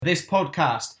This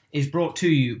podcast is brought to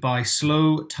you by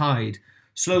Slow Tide.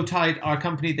 Slow Tide are a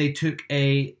company. They took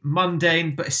a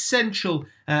mundane but essential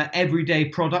everyday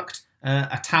product,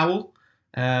 a towel,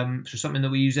 so something that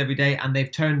we use every day, and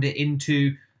they've turned it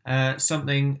into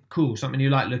something cool, something you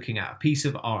like looking at, a piece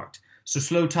of art. So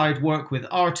Slow Tide work with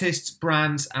artists,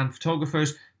 brands, and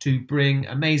photographers to bring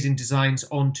amazing designs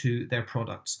onto their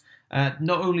products.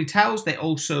 Not only towels, they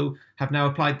also have now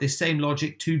applied this same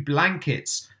logic to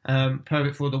blankets,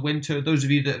 perfect for the winter. Those of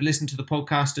you that listen to the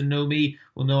podcast and know me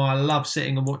will know I love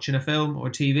sitting and watching a film or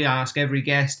TV. I ask every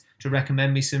guest to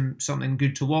recommend me something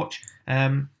good to watch.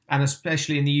 And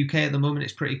especially in the UK at the moment,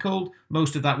 it's pretty cold.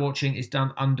 Most of that watching is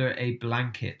done under a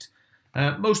blanket.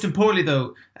 Most importantly,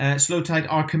 though, Slow Tide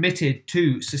are committed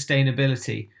to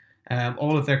sustainability.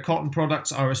 All of their cotton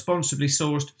products are responsibly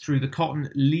sourced through the Cotton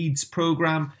Leads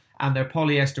program, and their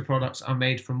polyester products are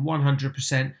made from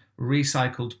 100%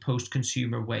 recycled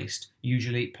post-consumer waste,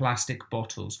 usually plastic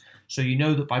bottles. So you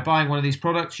know that by buying one of these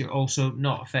products, you're also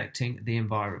not affecting the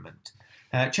environment.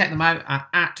 Check them out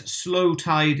at Slow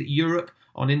Tide Europe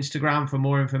on Instagram for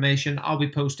more information. I'll be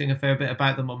posting a fair bit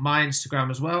about them on my Instagram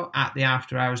as well, at the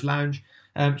After Hours Lounge.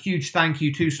 Huge thank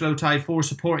you to Slow Tide for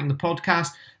supporting the podcast,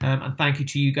 and thank you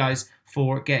to you guys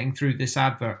for getting through this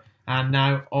advert. And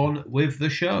now on with the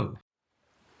show.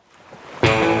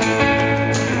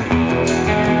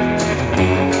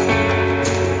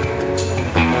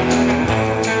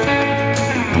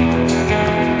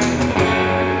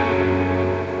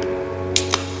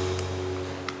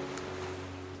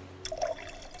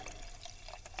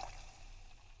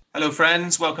 Hello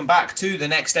friends, welcome back to the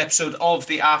next episode of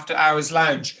the After Hours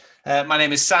Lounge. My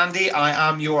name is Sandy. I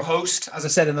am your host. As I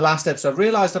said in the last episode, I've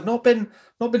realised I've not been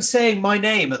saying my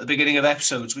name at the beginning of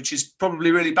episodes, which is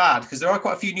probably really bad because there are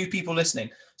quite a few new people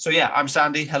listening. So yeah, I'm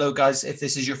Sandy. Hello guys, if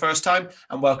this is your first time,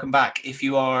 and welcome back if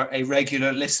you are a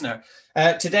regular listener.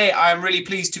 Today I am really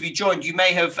pleased to be joined. You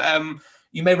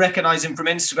may recognise him from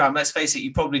Instagram. Let's face it,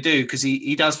 you probably do, because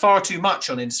he does far too much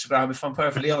on Instagram, if I'm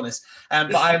perfectly honest.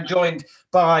 But I am joined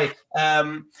by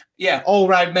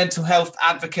all-round mental health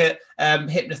advocate,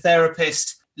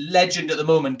 hypnotherapist, legend at the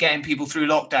moment, getting people through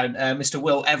lockdown, Mr.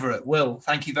 Will Everett. Will,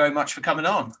 thank you very much for coming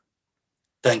on.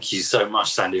 Thank you so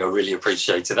much, Sandy. I really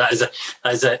appreciate it. That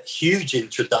is a huge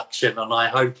introduction, and I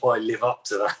hope I live up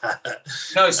to that.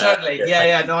 No, certainly.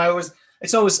 No,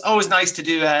 it's always nice to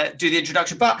do the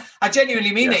introduction, but I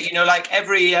genuinely mean it. You know, like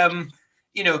every when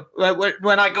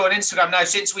I go on Instagram now,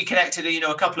 since we connected,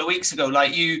 a couple of weeks ago,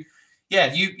 like you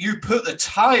put the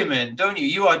time in, don't you?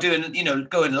 You are doing,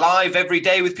 going live every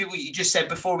day with people. You just said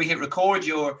before we hit record,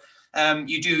 you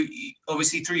do,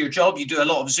 obviously through your job, you do a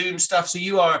lot of Zoom stuff. So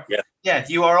you are,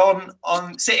 you are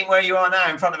on sitting where you are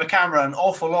now in front of a camera an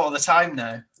awful lot of the time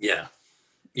now. Yeah.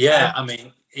 I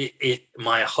mean,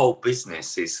 my whole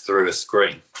business is through a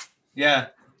screen. Yeah.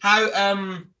 How?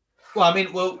 Well, I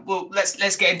mean,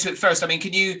 let's get into it first. I mean,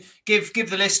 can you give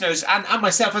the listeners and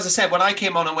myself, as I said, when I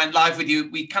came on and went live with you,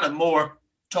 we kind of more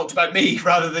talked about me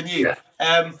rather than you.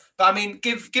 Yeah. But I mean,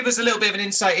 give us a little bit of an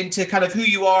insight into kind of who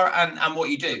you are and what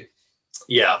you do.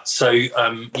 Yeah. So,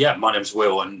 my name's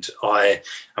Will, and I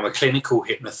am a clinical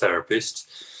hypnotherapist,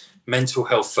 mental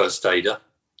health first aider,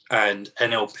 and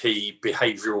NLP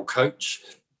behavioural coach.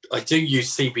 I do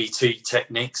use CBT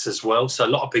techniques as well. So a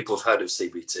lot of people have heard of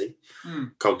CBT,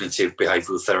 cognitive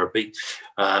behavioural therapy,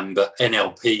 but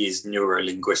NLP is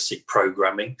neuro-linguistic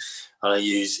programming. And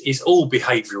it's all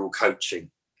behavioural coaching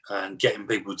and getting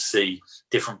people to see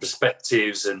different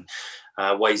perspectives and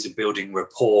ways of building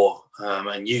rapport,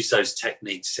 and use those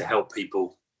techniques to help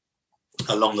people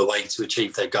along the way to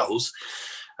achieve their goals.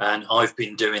 And I've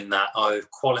been doing that. I've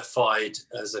qualified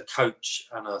as a coach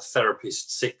and a therapist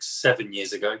 6-7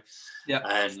 years ago. Yeah.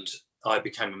 And I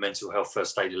became a mental health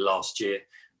first aider last year.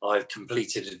 I've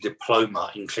completed a diploma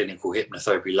in clinical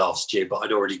hypnotherapy last year, but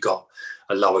I'd already got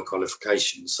a lower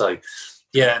qualification. So,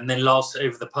 yeah. And then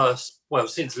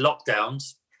since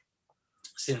lockdowns,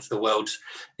 since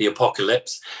the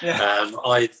apocalypse, I've,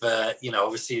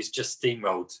 obviously it's just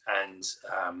steamrolled, and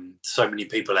so many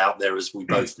people out there, as we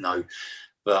both know,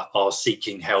 that are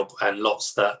seeking help, and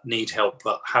lots that need help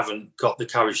but haven't got the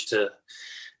courage to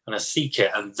seek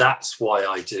it. And that's why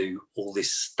I do all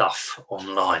this stuff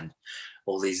online,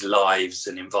 all these lives,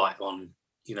 and invite on,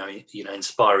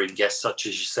 inspiring guests such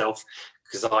as yourself,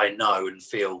 because I know and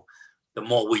feel the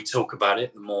more we talk about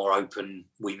it, the more open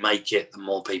we make it, the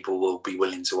more people will be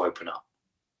willing to open up.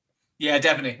 Yeah,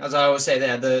 definitely. As I always say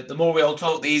there, the more we all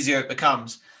talk, the easier it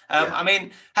becomes. I mean,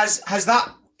 has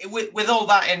that, with all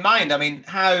that in mind, I mean,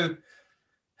 how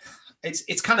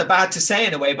it's kind of bad to say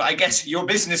in a way, but I guess your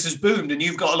business has boomed and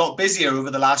you've got a lot busier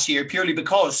over the last year purely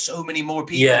because so many more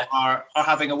people are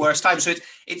having a worse time. So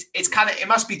it's kind of, it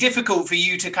must be difficult for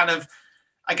you to kind of,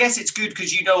 I guess it's good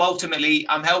because ultimately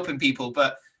I'm helping people,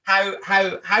 but how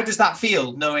does that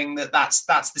feel knowing that that's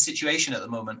the situation at the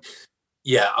moment?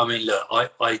 Yeah, I mean, look,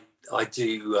 I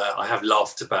do. I have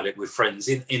laughed about it with friends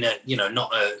in a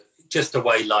not a just a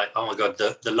way like, oh my god,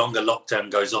 the longer lockdown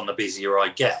goes on, the busier I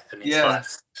get, and it's like,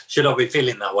 should I be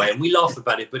feeling that way? And we laugh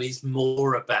about it, but it's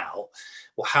more about,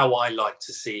 well, how I like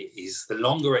to see it is the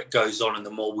longer it goes on, and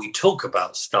the more we talk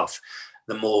about stuff,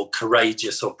 the more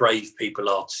courageous or brave people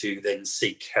are to then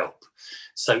seek help.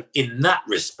 So in that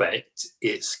respect,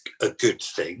 it's a good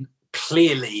thing.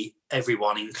 Clearly,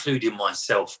 everyone, including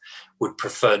myself, would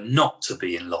prefer not to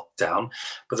be in lockdown.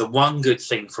 But the one good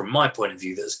thing from my point of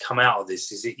view that's come out of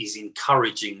this is it is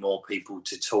encouraging more people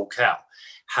to talk out.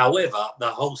 However, the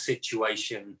whole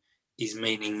situation is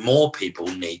meaning more people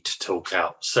need to talk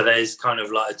out. So there's kind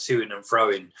of like a to and fro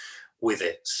in with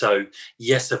it. So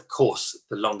yes, of course,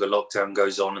 the longer lockdown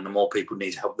goes on and the more people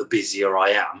need help, the busier I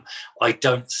am. I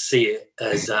don't see it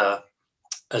as a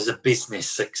business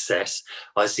success.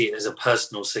 I see it as a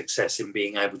personal success in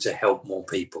being able to help more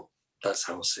people. That's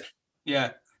how I see it.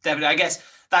 Yeah, definitely. I guess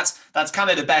that's kind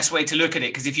of the best way to look at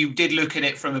it, because if you did look at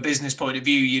it from a business point of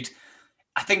view,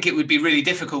 I think it would be really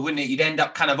difficult, wouldn't it? You'd end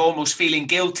up kind of almost feeling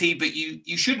guilty, but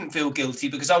you shouldn't feel guilty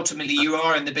because ultimately you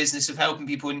are in the business of helping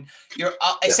people, and you're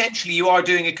essentially you are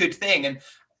doing a good thing. And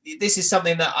this is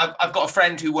something that I've got a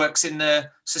friend who works in the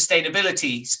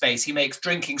sustainability space. He makes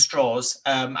drinking straws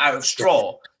out of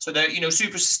straw, so they're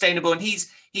super sustainable. And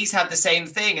he's had the same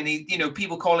thing, and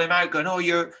people call him out, going, "Oh,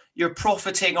 you're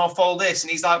profiting off all this,"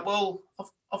 and he's like, "Well,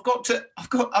 I've got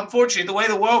unfortunately the way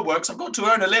the world works, I've got to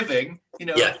earn a living,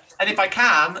 and if I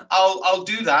can, I'll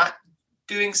do that,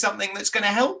 doing something that's going to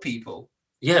help people."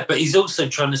 Yeah, but he's also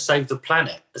trying to save the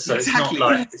planet. So exactly.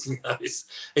 It's not like,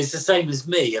 it's the same as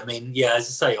me. I mean, yeah,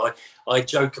 as I say, I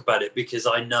joke about it because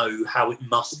I know how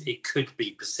it could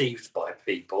be perceived by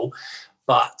people.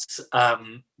 But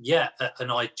and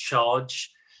I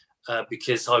charge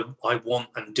because I want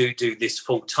and do this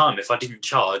full time. If I didn't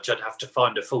charge, I'd have to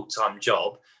find a full-time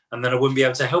job, and then I wouldn't be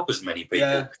able to help as many people.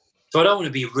 Yeah. So I don't want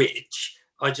to be rich.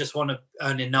 I just want to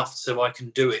earn enough so I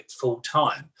can do it full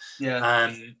time.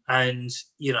 Yeah. And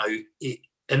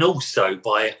also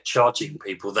by charging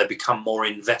people, they become more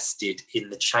invested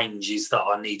in the changes that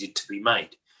are needed to be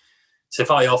made. So if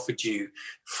I offered you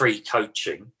free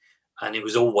coaching and it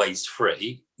was always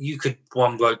free, you could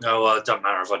one won't go, "Oh, it don't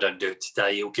matter if I don't do it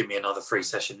today, you'll give me another free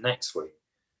session next week."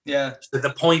 Yeah. So the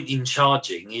point in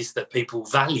charging is that people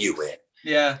value it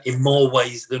in more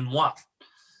ways than one.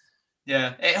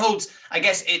 Yeah, it holds, I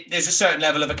guess there's a certain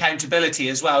level of accountability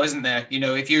as well, isn't there?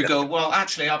 If you go, well,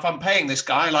 actually, if I'm paying this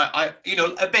guy, like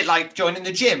a bit like joining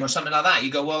the gym or something like that, you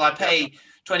go, well, I pay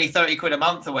 20, 30 quid a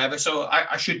month or whatever, so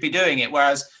I should be doing it.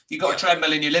 Whereas if you've got a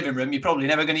treadmill in your living room, you're probably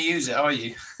never going to use it, are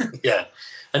you? Yeah.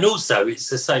 And also it's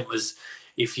the same as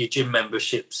if your gym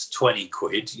membership's 20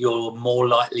 quid, you're more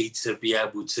likely to be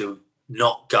able to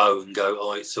not go and go,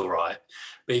 "Oh, it's all right."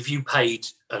 But if you paid,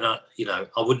 and I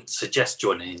wouldn't suggest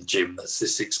joining a gym that's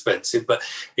this expensive, but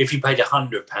if you paid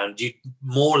 £100, you're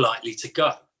more likely to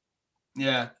go.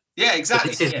 Yeah,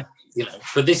 exactly.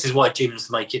 But this is why gyms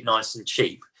make it nice and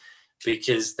cheap,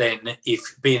 because then, if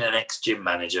being an ex-gym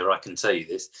manager, I can tell you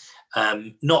this.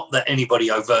 Not that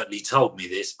anybody overtly told me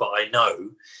this, but I know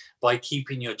by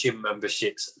keeping your gym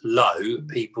memberships low,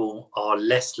 people are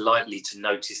less likely to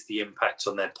notice the impact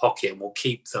on their pocket and will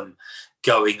keep them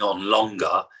going on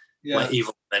longer, even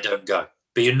when they don't go.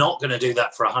 But you're not going to do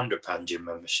that for £100 gym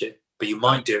membership, but you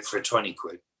might do it for 20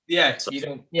 quid. Yeah, so, you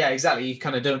don't. Yeah, exactly. You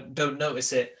kind of don't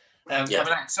notice it.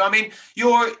 So I mean,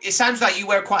 it sounds like you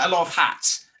wear quite a lot of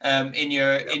hats in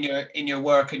your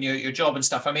work and your job and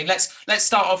stuff. I mean, let's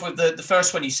start off with the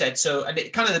first one you said. So, and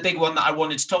kind of the big one that I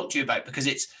wanted to talk to you about, because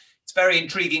it's very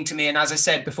intriguing to me. And as I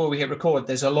said before we hit record,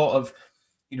 there's a lot of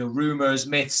rumors,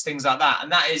 myths, things like that, and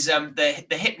that is the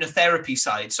hypnotherapy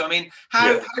side. So I mean,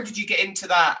 how did you get into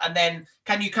that? And then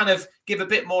can you kind of give a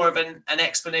bit more of an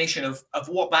explanation of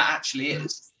what that actually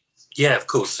is? Yeah, of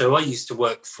course. So I used to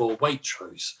work for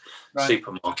Waitrose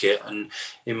supermarket, and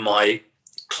in my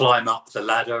climb up the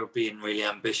ladder, being really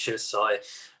ambitious, I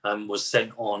was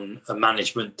sent on a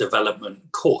management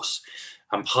development course,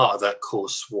 and part of that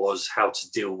course was how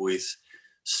to deal with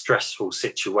stressful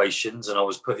situations. And I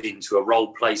was put into a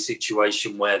role play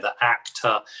situation where the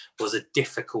actor was a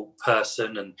difficult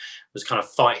person and was kind of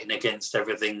fighting against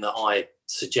everything that I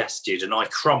suggested, and I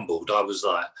crumbled. I was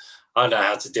like, I don't know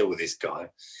how to deal with this guy.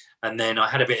 And then I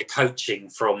had a bit of coaching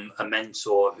from a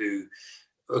mentor who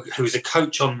was a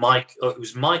coach on it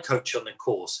was my coach on the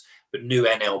course, but knew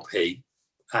NLP.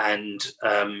 And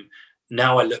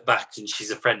now I look back and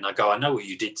she's a friend and I go, I know what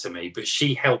you did to me, but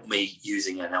she helped me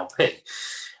using NLP.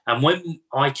 And when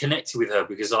I connected with her,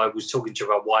 because I was talking to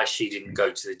her about why she didn't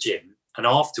go to the gym, and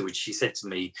afterwards she said to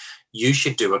me, you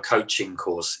should do a coaching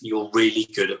course. You're really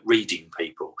good at reading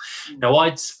people. Now,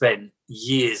 I'd spent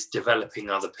years developing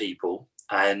other people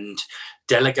and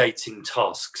delegating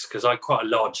tasks, because I had quite a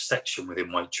large section within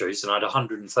Waitrose and I had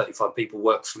 135 people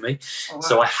work for me. Oh, wow.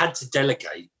 So I had to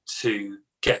delegate to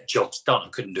get jobs done. I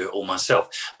couldn't do it all myself.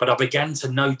 But I began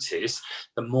to notice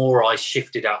the more I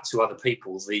shifted out to other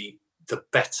people, the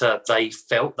better they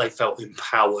felt. They felt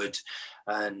empowered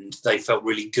and they felt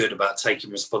really good about taking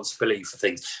responsibility for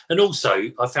things. And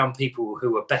also I found people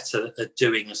who were better at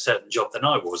doing a certain job than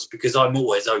I was, because I'm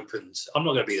always open. I'm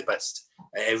not going to be the best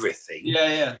at everything.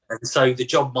 Yeah. And so the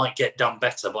job might get done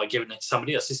better by giving it to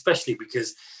somebody else, especially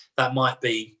because that might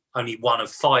be only one of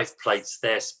 5 plates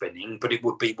they're spinning, but it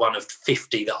would be one of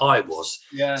 50 that I was.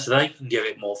 Yeah. So they can give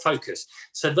it more focus.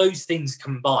 So those things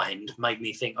combined made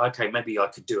me think, okay, maybe I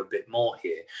could do a bit more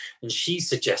here. And she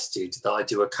suggested that I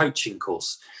do a coaching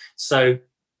course. So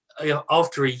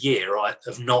after a year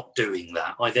of not doing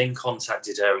that, I then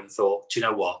contacted her and thought, do you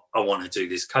know what? I want to do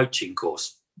this coaching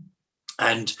course.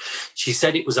 And she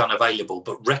said it was unavailable,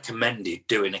 but recommended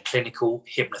doing a clinical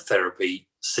hypnotherapy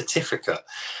certificate.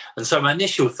 And so my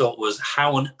initial thought was,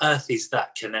 how on earth is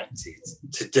that connected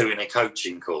to doing a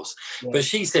coaching course? Yeah. But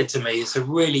she said to me, it's a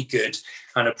really good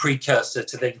kind of precursor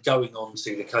to then going on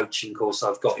to the coaching course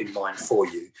I've got in mind for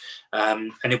you.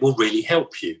 And it will really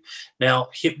help you. Now,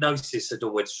 hypnosis had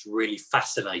always really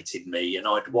fascinated me. And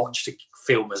I'd watched a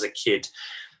film as a kid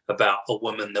about a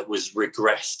woman that was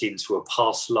regressed into a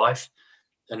past life.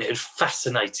 And it had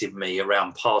fascinated me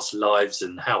around past lives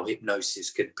and how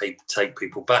hypnosis could take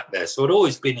people back there. So I'd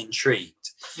always been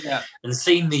intrigued. Yeah. And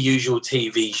seen the usual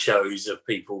TV shows of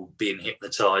people being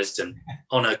hypnotized and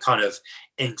on a kind of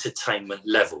entertainment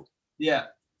level. Yeah.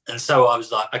 And so I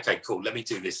was like, okay, cool, let me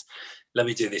do this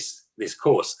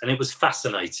course. And it was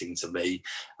fascinating to me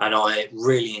and I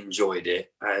really enjoyed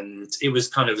it. And it was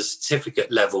kind of a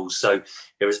certificate level. So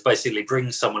it was basically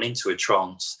bring someone into a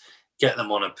trance, get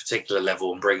them on a particular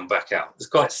level and bring them back out. It's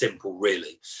quite simple,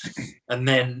 really. And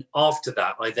then after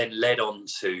that, I then led on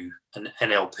to an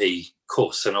NLP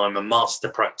course, and I'm a master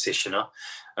practitioner.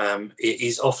 It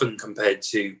is often compared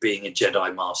to being a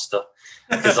Jedi master,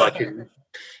 because I can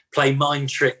play mind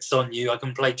tricks on you. I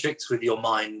can play tricks with your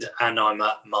mind, and I'm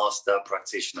a master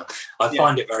practitioner. I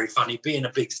find it very funny. Being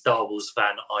a big Star Wars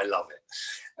fan, I love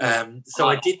it. So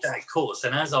I did that course,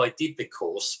 and as I did the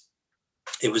course,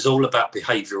 it was all about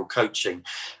behavioural coaching.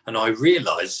 And I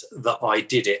realised that I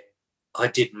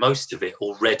did most of it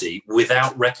already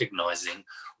without recognising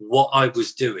what I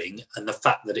was doing and the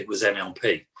fact that it was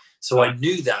NLP. So I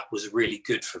knew that was really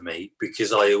good for me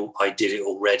because I did it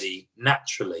already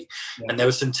naturally. Yeah. And there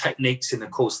were some techniques in the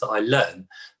course that I learned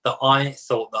that I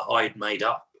thought that I'd made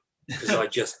up because I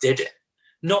just did it.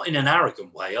 Not in an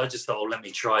arrogant way. I just thought, oh, let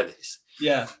me try this.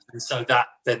 Yeah. And so that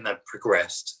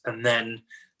progressed. And then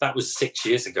that was 6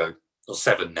 years ago, or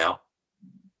 7 now.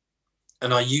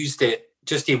 And I used it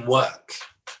just in work,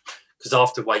 because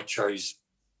after Waitrose,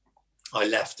 I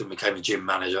left and became a gym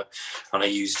manager, and I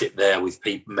used it there with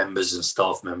members and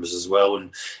staff members as well.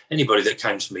 And anybody that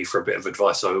came to me for a bit of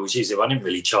advice, I always used it. I didn't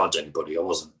really charge anybody. I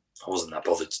wasn't that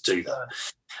bothered to do that.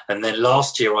 And then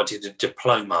last year I did a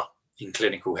diploma in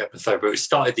clinical hypnotherapy. It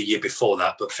started the year before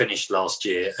that, but finished last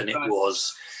year, and it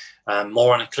was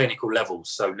more on a clinical level.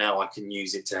 So now I can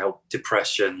use it to help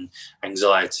depression,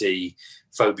 anxiety,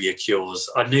 phobia cures.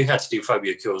 I knew how to do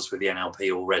phobia cures with the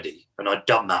NLP already, and I'd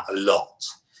done that a lot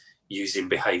using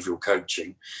behavioural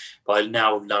coaching. But I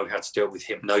now know how to do it with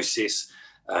hypnosis,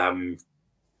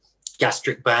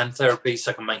 gastric band therapy,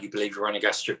 so I can make you believe you're on a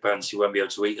gastric band so you won't be able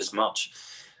to eat as much.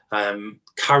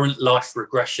 Current life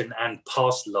regression and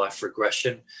past life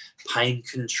regression, pain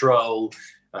control,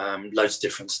 loads of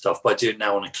different stuff, but I do it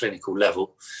now on a clinical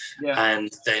level. Yeah.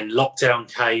 And then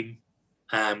lockdown came.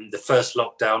 The first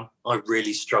lockdown, I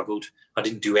really struggled. I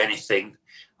didn't do anything.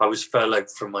 I was furloughed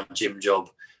from my gym job.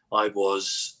 I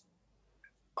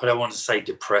don't want to say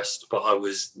depressed, but I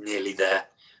was nearly there.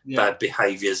 Yeah. Bad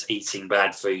behaviours, eating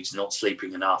bad foods, not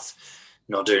sleeping enough,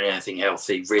 not doing anything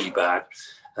healthy, really bad.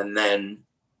 And then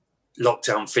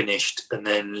lockdown finished, and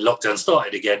then lockdown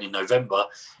started again in November.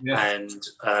 Yeah. And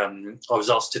I was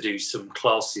asked to do some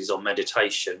classes on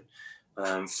meditation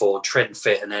for Trend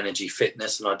Fit and Energy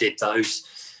Fitness, and I did those.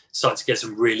 started to get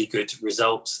some really good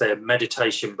results. They're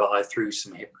meditation, but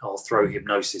I'll throw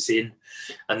hypnosis in,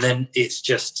 and then it's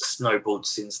just snowballed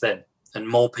since then. And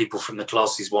more people from the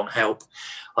classes want help.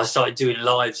 I started doing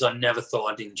lives. I never thought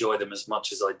I'd enjoy them as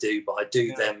much as I do, but I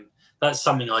do them. That's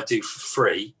something I do for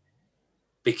free,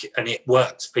 and it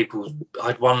works. I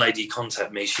had one lady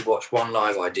contact me. She watched one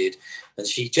live I did, and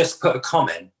she just put a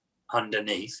comment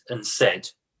underneath and said,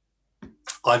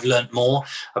 I've learned more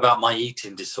about my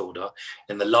eating disorder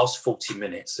in the last 40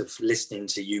 minutes of listening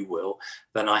to you, Will,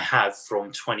 than I have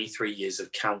from 23 years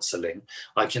of counselling.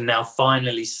 I can now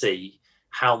finally see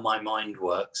how my mind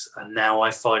works, and now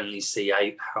I finally see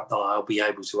how I'll be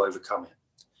able to overcome it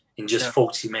in just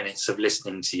 40 minutes of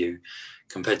listening to you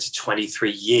compared to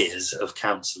 23 years of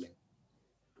counselling.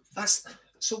 That's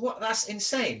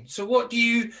insane. So what do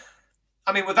you,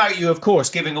 I mean, without you, of course,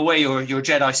 giving away your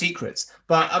Jedi secrets,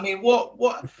 but I mean,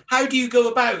 how do you go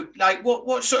about, like,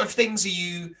 what sort of things do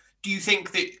you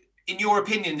think that, in your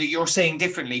opinion, that you're saying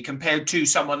differently compared to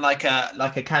someone like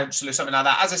a counsellor or something like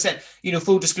that? As I said,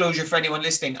 full disclosure for anyone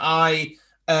listening, I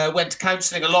went to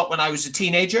counselling a lot when I was a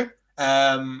teenager,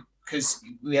 because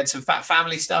we had some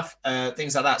family stuff,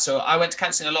 things like that. So I went to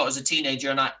counselling a lot as a teenager,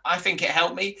 and I think it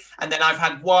helped me. And then I've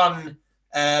had one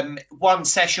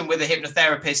session with a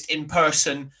hypnotherapist in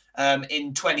person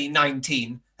in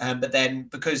 2019, but then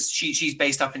because she's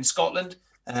based up in Scotland,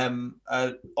 an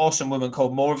awesome woman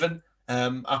called Morven,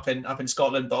 up in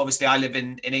Scotland, but obviously I live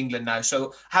in England now.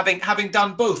 So having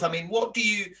done both, I mean, what do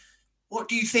you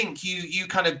think you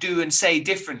kind of do and say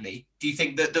differently? Do you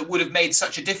think that would have made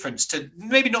such a difference to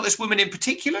maybe not this woman in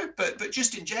particular, but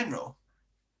just in general?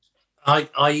 I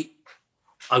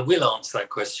will answer that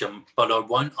question, but I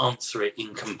won't answer it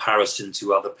in comparison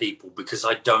to other people because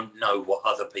I don't know what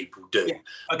other people do.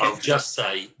 Yeah. Okay. I'll just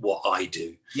say what I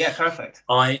do. Yeah, perfect.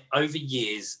 Over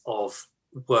years of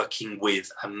working with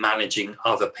and managing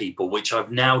other people, which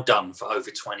I've now done for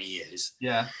over 20 years.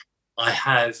 Yeah. I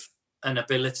have an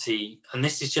ability, and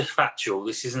this is just factual.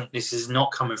 This is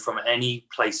not coming from any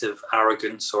place of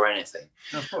arrogance or anything.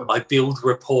 No, of course. I build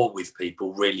rapport with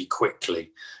people really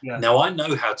quickly. Yeah. Now I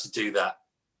know how to do that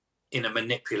in a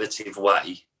manipulative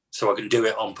way, so I can do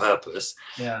it on purpose.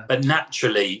 Yeah. But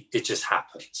naturally, it just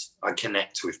happens. I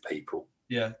connect with people.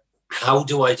 Yeah. How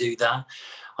do I do that?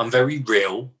 I'm very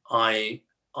real. I'm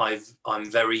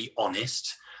very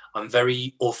honest. I'm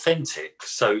very authentic.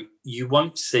 So you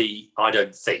won't see, I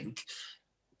don't think,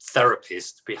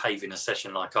 therapists behave in a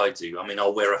session like I do. I mean,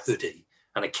 I'll wear a hoodie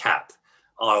and a cap.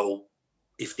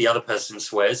 If the other person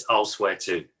swears, I'll swear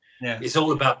too. Yeah. It's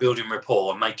all about building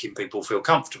rapport and making people feel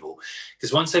comfortable.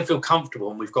 Because once they feel comfortable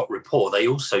and we've got rapport, they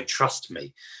also trust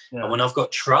me. Yeah. And when I've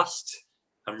got trust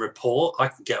and rapport, I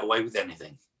can get away with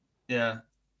anything. Yeah.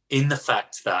 In the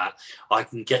fact that I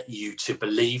can get you to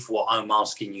believe what I'm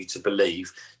asking you to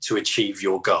believe to achieve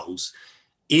your goals.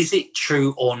 Is it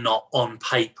true or not on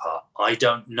paper? I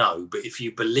don't know. But if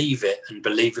you believe it and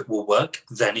believe it will work,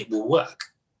 then it will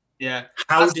work. Yeah.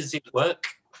 How does it work?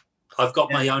 I've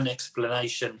got my own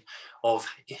explanation of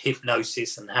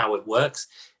hypnosis and how it works.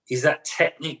 Is that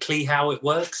technically how it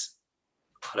works?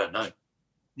 I don't know.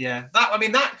 Yeah,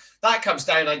 that comes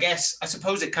down, I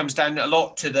suppose it comes down a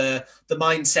lot to the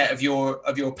mindset of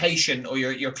your patient or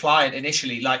your client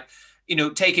initially. Like,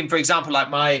 taking, for example,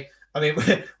 like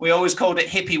we always called it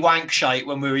hippie wank shite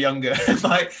when we were younger.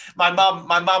 my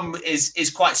mum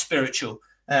is quite spiritual.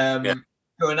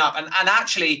 Growing up, and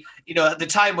actually, at the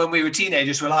time when we were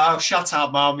teenagers, we're like, "Oh, shut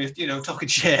up, mum, you're talking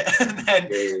shit." And then,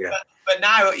 but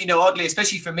now, oddly,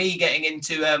 especially for me, getting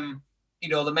into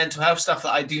the mental health stuff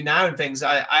that I do now and things,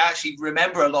 I actually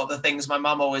remember a lot of the things my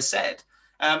mum always said.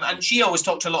 And she always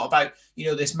talked a lot about,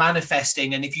 this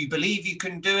manifesting, and if you believe you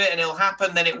can do it and it'll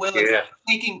happen, then it will. Yeah.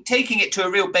 Taking it to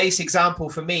a real base example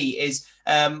for me is,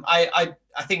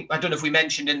 I think, I don't know if we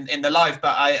mentioned in the live,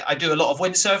 but I do a lot of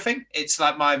windsurfing. It's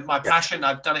like my passion.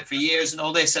 I've done it for years and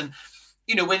all this. And,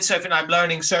 windsurfing, I'm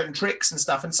learning certain tricks and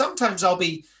stuff. And sometimes I'll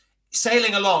be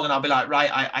sailing along and I'll be like,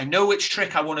 right, I know which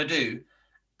trick I want to do.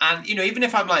 And, even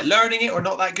if I'm like learning it or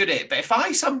not that good at it, but if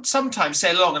I sometimes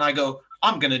sail along and I go,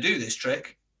 I'm going to do this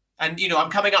trick. And, I'm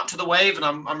coming up to the wave and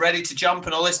I'm ready to jump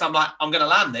and all this. And I'm like, I'm going to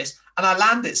land this. And I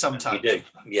land it sometimes. You do,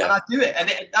 yeah. And I do it.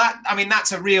 And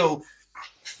that's a real,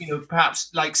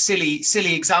 perhaps like silly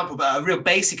example, but a real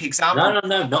basic example.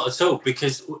 No, not at all.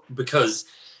 Because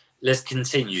let's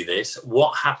continue this.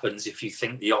 What happens if you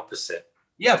think the opposite?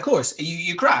 Yeah, of course.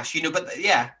 You crash, but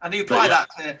yeah. And you apply that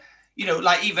to,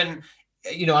 like even,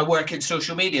 I work in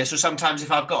social media. So sometimes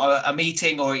if I've got a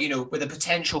meeting or, with a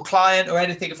potential client or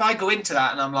anything, if I go into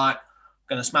that and I'm like, I'm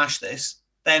going to smash this,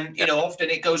 then, often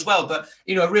it goes well. But,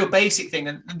 a real basic thing,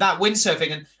 and that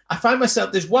windsurfing, and I find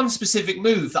myself, there's one specific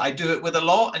move that I do it with a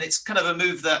lot, and it's kind of a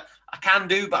move that I can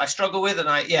do, but I struggle with. And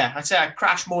I'd say I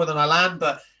crash more than I land,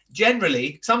 but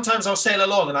generally, sometimes I'll sail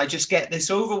along and I just get this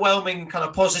overwhelming kind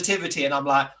of positivity, and I'm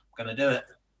like, I'm going to do it.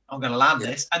 I'm going to land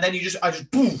this. And then I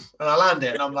just boom, and I land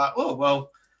it. And I'm like, oh,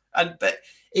 well, but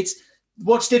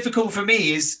what's difficult for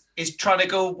me is trying to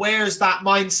go, where's that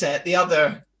mindset the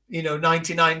other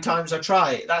 99 times I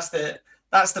try it? That's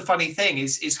the funny thing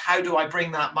is how do I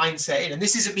bring that mindset in? And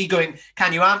this isn't me going,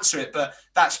 can you answer it? But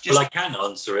that's just, well, I can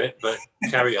answer it, but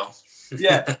carry on.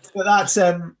 Yeah, but that's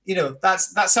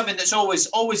that's something that's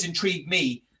always intrigued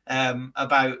me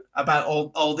about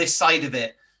all this side of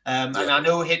it. And I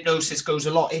know hypnosis goes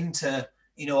a lot into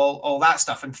all that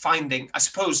stuff, and finding, I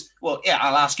suppose, well, yeah,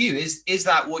 I'll ask you, is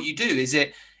that what you do?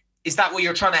 Is that what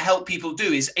you're trying to help people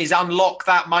do? Is unlock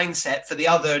that mindset for the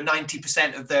other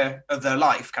 90% of their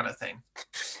life, kind of thing?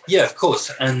 Yeah, of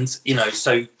course. And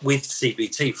so with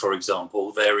CBT, for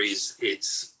example,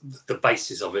 it's the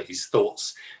basis of it is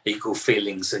thoughts equal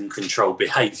feelings and control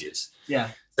behaviors. Yeah.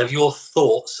 So if your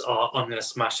thoughts are, I'm going to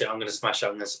smash it, I'm going to smash it,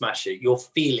 I'm going to smash it, your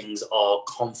feelings are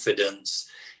confidence,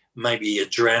 maybe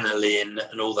adrenaline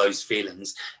and all those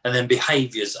feelings, and then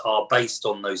behaviors are based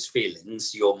on those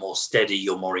feelings. You're more steady,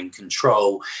 you're more in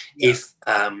control. Yeah. If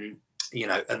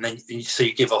and then so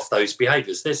you give off those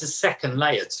behaviors. There's a second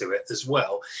layer to it as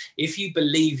well. If you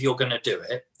believe you're going to do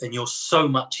it and you're so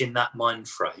much in that mind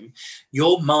frame,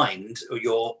 your mind or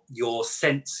your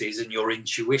senses and your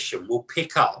intuition will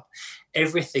pick up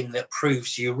everything that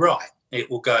proves you right. It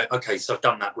will go, okay, so I've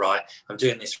done that right, I'm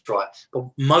doing this right. But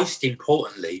most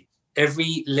importantly,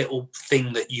 every little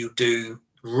thing that you do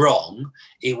wrong,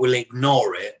 it will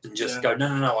ignore it and just go, no,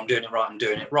 I'm doing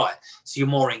it right. So you're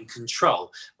more in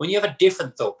control. When you have a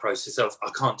different thought process of,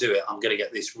 I can't do it, I'm going to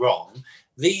get this wrong,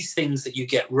 these things that you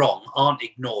get wrong aren't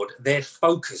ignored. They're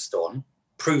focused on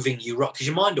proving you right, because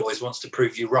your mind always wants to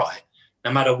prove you right.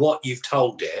 No matter what you've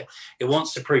told it, it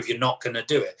wants to prove you're not going to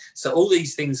do it. So all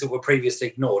these things that were previously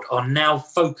ignored are now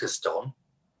focused on,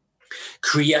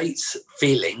 creates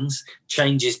feelings,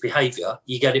 changes behavior.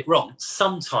 You get it wrong.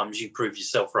 Sometimes you prove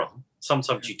yourself wrong.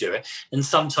 Sometimes you do it. And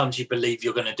sometimes you believe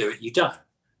you're going to do it, you don't.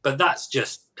 But that's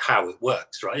just how it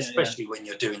works, right? Especially when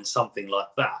you're doing something like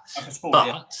that.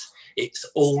 It's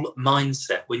all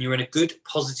mindset. When you're in a good,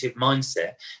 positive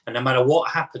mindset, and no matter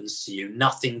what happens to you,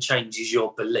 nothing changes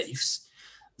your beliefs,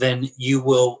 then you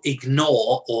will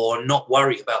ignore or not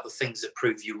worry about the things that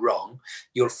prove you wrong.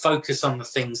 You'll focus on the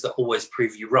things that always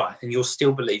prove you right, and you'll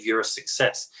still believe you're a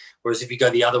success. Whereas if you go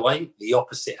the other way, the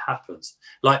opposite happens.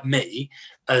 Like me,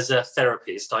 as a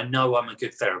therapist, I know I'm a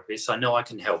good therapist. I know I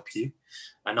can help you,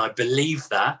 and I believe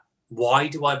that. Why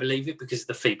do I believe it? Because of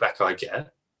the feedback I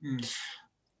get.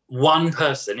 One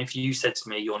person, if you said to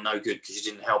me, you're no good because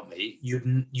you didn't help me,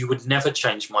 you would never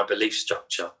change my belief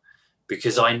structure.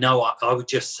 Because I know I would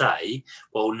just say,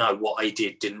 well, no, what I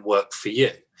did didn't work for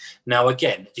you. Now,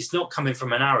 again, it's not coming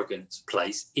from an arrogant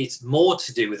place. It's more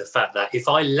to do with the fact that if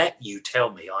I let you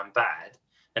tell me I'm bad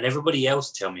and everybody else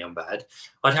tell me I'm bad,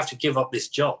 I'd have to give up this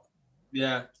job.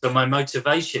 Yeah. So my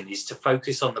motivation is to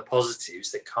focus on the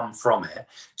positives that come from it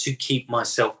to keep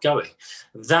myself going.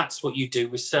 That's what you do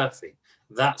with surfing.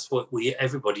 That's what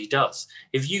everybody does.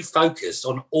 If you focused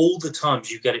on all the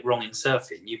times you get it wrong in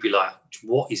surfing, you'd be like,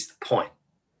 what is the point?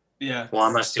 Yeah. Why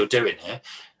am I still doing it?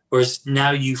 Whereas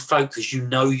now you focus, you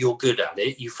know you're good at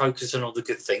it, you focus on all the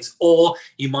good things, or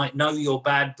you might know you're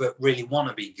bad but really want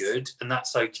to be good, and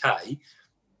that's okay.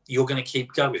 You're going to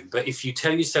keep going. But if you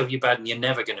tell yourself you're bad and you're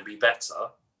never going to be better,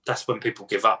 that's when people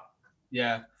give up.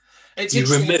 Yeah. You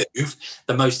remove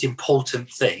the most important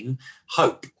thing,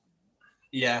 hope.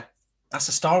 Yeah.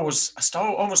 That's almost a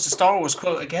Star Wars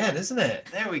quote again, isn't it?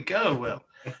 There we go, Will.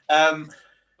 I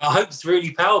hope it's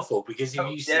really powerful, because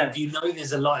if you know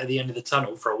there's a light at the end of the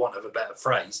tunnel, for want of a better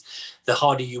phrase, the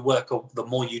harder you work or the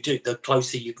more you do, the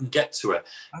closer you can get to it.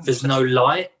 If there's no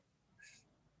light.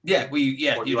 Yeah,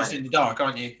 you're just in the dark,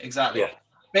 aren't you? Exactly. Yeah.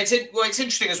 But it's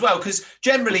interesting as well, because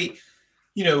generally,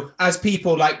 as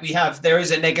people, like, there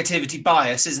is a negativity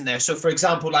bias, isn't there? So, for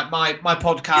example, like my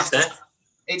podcast,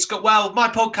 my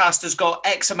podcast has got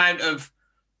X amount of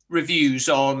reviews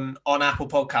on Apple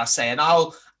Podcasts, say, and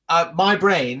my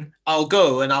brain, I'll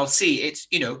go and I'll see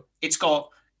it's got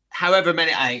however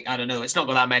many, I don't know, it's not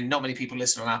got that many, not many people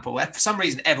listen on Apple. For some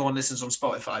reason, everyone listens on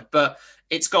Spotify, but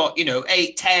it's got,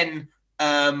 8, 10,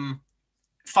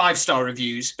 5-star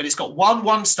reviews, but it's got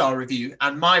 1-star review,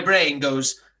 and my brain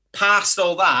goes past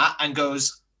all that and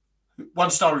goes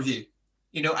 1-star review.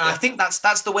 And I think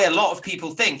that's the way a lot of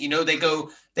people think.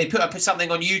 They put up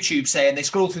something on YouTube, say, and they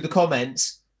scroll through the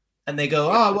comments and they go,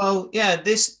 oh, well, yeah,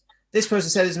 this person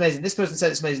said it's amazing. This person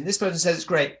said it's amazing. This person said it's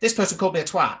great. This person called me a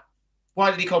twat. Why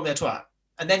did he call me a twat?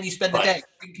 And then you spend the day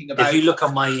thinking about... If you look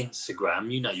on my Instagram,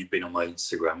 you've been on my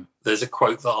Instagram, there's a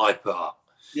quote that I put up.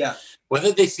 Yeah.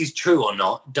 Whether this is true or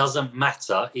not doesn't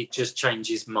matter. It just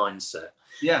changes mindset.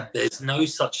 Yeah. There's no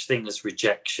such thing as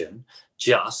rejection.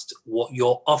 Just what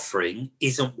you're offering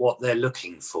isn't what they're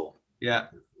looking for. Yeah.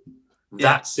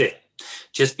 That's it.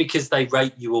 Just because they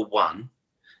rate you a 1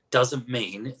 doesn't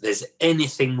mean there's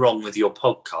anything wrong with your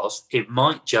podcast. It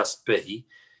might just be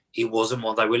it wasn't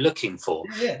what they were looking for.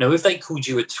 Yeah. Now, if they called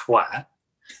you a twat,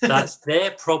 that's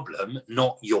their problem,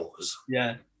 not yours.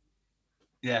 Yeah.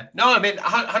 Yeah. No, I mean,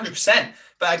 100%.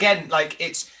 But again, like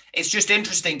it's just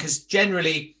interesting because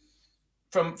generally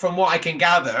from what I can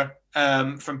gather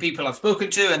from people I've spoken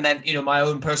to, and then, my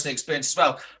own personal experience as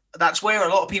well, that's where a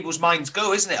lot of people's minds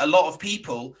go, isn't it? A lot of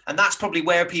people, and that's probably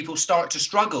where people start to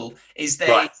struggle, is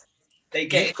they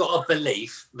get... You've got a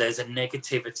belief there's a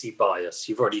negativity bias.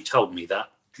 You've already told me that.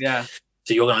 Yeah.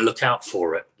 So you're going to look out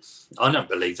for it. I don't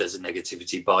believe there's a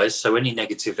negativity bias. So any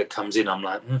negative that comes in, I'm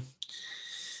like,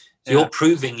 You're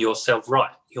proving yourself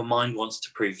right. Your mind wants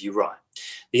to prove you right.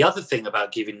 The other thing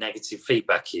about giving negative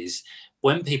feedback is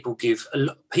when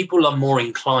people are more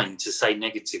inclined to say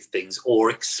negative things or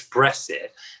express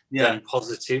it than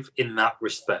positive in that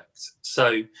respect.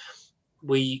 So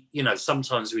we,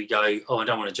 sometimes we go, oh, I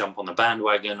don't want to jump on the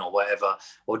bandwagon or whatever,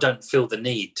 or don't feel the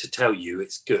need to tell you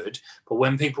it's good. But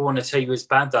when people want to tell you it's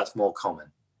bad, that's more common.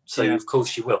 So of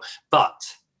course you will. But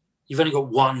you've only got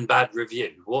 1 bad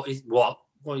review. What is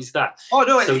that? Oh,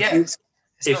 no,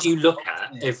 so if you look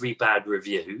at Yeah. every bad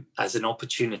review as an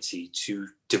opportunity to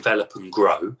develop and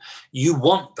grow, you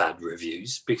want bad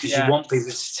reviews because you want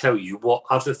people to tell you what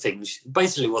other things,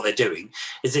 basically what they're doing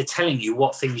is they're telling you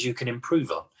what things you can improve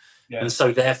on. Yeah. And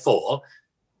so therefore,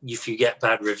 if you get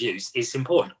bad reviews, it's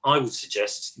important. I would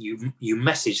suggest you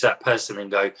message that person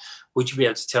and go, would you be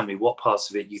able to tell me what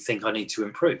parts of it you think I need to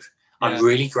improve? Yeah. I'm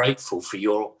really grateful for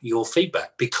your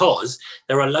feedback, because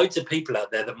there are loads of people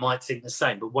out there that might think the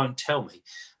same but won't tell me,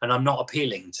 and I'm not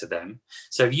appealing to them.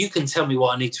 So if you can tell me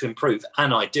what I need to improve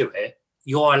and I do it,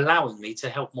 you're allowing me to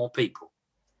help more people.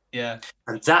 Yeah.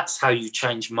 And that's how you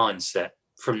change mindset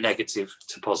from negative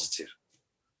to positive.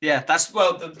 Yeah, that's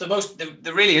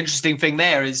the really interesting thing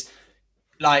there is,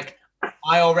 like,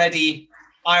 I already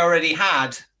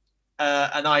had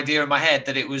an idea in my head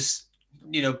that it was,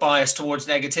 biased towards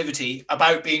negativity,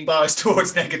 about being biased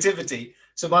towards negativity.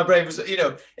 So my brain was,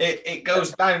 it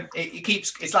goes down,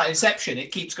 it's like Inception.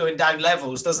 It keeps going down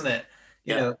levels, doesn't it?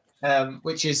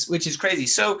 Which is crazy.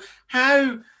 So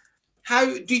how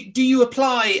do you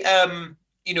apply,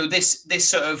 this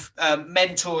sort of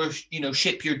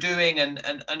mentorship you're doing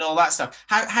and all that stuff?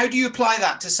 How do you apply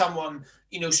that to someone,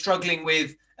 struggling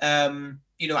with,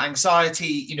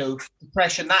 anxiety,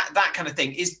 depression, that kind of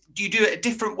thing? Do you do it a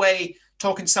different way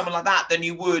talking to someone like that than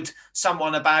you would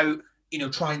someone about,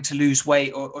 trying to lose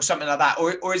weight or something like that?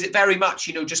 Or is it very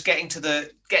much, just getting to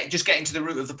the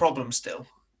root of the problem still?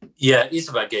 Yeah, it's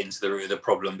about getting to the root of the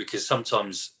problem, because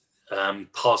sometimes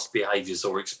past behaviours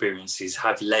or experiences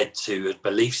have led to a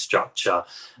belief structure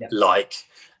like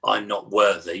I'm not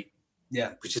worthy,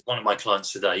 which is one of my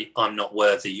clients today. I'm not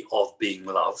worthy of being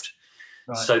loved.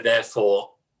 Right. So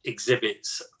therefore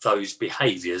exhibits those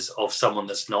behaviours of someone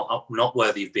that's not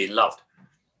worthy of being loved.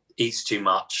 Eats too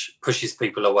much, pushes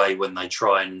people away when they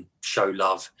try and show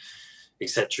love,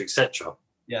 etc., etc.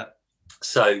 Yeah.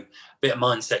 So a bit of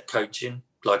mindset coaching,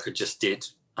 like I just did.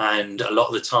 And a lot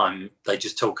of the time they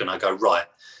just talk and I go, right,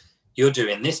 you're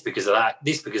doing this because of that,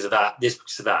 this because of that, this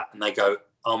because of that. And they go,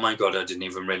 oh my God, I didn't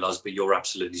even realise, but you're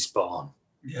absolutely spot on.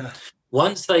 Yeah.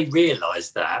 Once they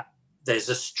realise that, there's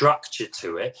a structure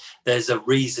to it, there's a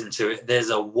reason to it, there's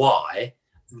a why,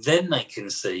 then they can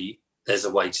see there's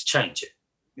a way to change it.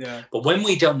 Yeah. But when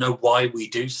we don't know why we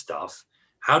do stuff,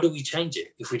 how do we change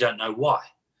it if we don't know why?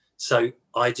 So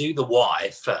I do the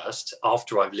why first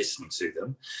after I've listened to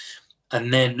them.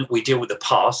 And then we deal with the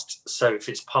past. So if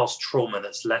it's past trauma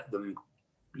that's let them,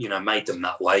 made them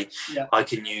that way, I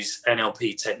can use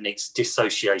NLP techniques,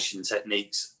 dissociation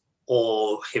techniques,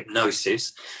 or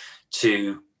hypnosis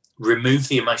to remove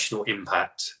the emotional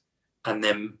impact. And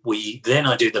then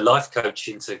I do the life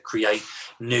coaching to create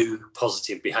new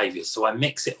positive behaviors. So I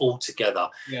mix it all together.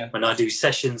 Yeah. When I do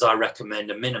sessions, I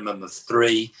recommend a minimum of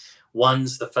 3.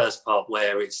 One's the first part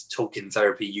where it's talking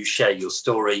therapy, you share your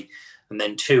story. And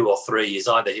then 2 or 3 is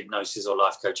either hypnosis or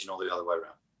life coaching, or the other way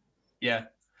around. Yeah,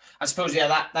 I suppose,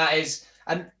 that is,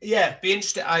 And yeah, be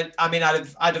interested. I mean,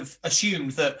 I'd have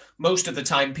assumed that most of the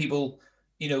time people,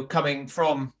 coming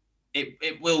from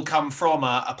it will come from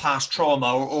a past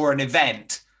trauma or an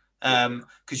event,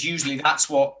 because usually that's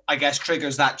what I guess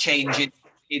triggers that change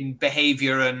in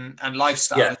behavior and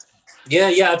lifestyle.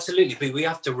 Yeah, absolutely. But we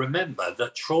have to remember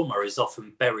that trauma is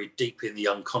often buried deep in the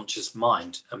unconscious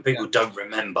mind, and people don't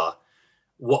remember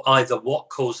what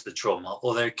caused the trauma,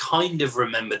 or they kind of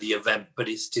remember the event, but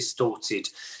it's distorted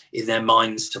in their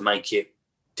minds to make it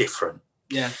different.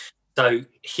 Yeah. So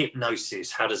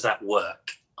hypnosis, how does that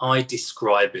work? I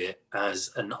describe it as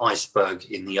an iceberg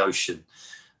in the ocean.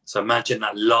 So imagine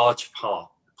that large part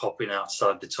popping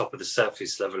outside the top of the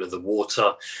surface level of the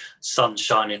water, sun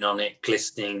shining on it,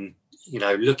 glistening,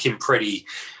 looking pretty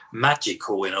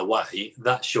magical in a way.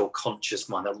 That's your conscious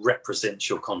mind. That represents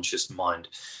your conscious mind.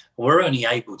 We're only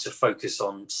able to focus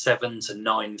on 7 to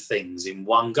 9 things in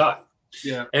one go.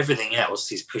 Yeah. Everything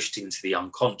else is pushed into the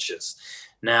unconscious.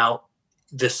 Now,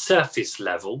 the surface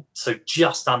level, so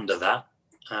just under that,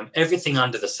 everything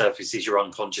under the surface is your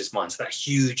unconscious mind. So that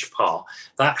huge part,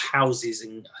 that houses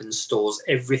and stores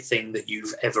everything that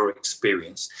you've ever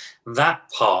experienced. That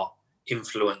part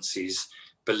influences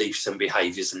beliefs and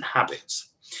behaviors and habits.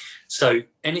 So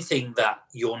anything that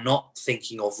you're not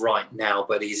thinking of right now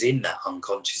but is in that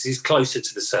unconscious is closer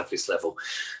to the surface level.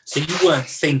 So you weren't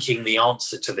thinking the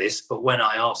answer to this, but when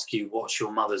I ask you what's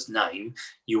your mother's name,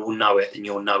 you will know it, and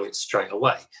you'll know it straight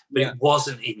away. But it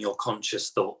wasn't in your conscious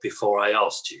thought before I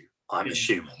asked you, I'm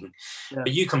assuming. Yeah.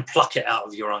 But you can pluck it out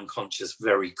of your unconscious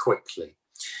very quickly.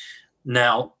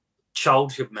 Now,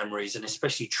 childhood memories and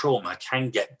especially trauma can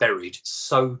get buried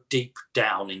so deep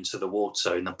down into the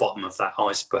water in the bottom of that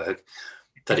iceberg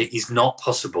that it is not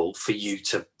possible for you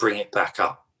to bring it back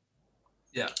up.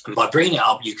 Yeah. And by bringing it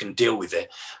up, you can deal with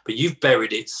it, but you've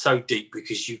buried it so deep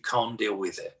because you can't deal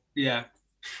with it. Yeah.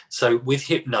 So with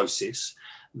hypnosis,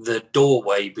 the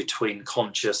doorway between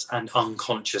conscious and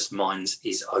unconscious minds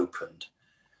is opened.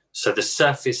 So the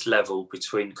surface level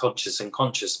between conscious and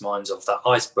conscious minds of that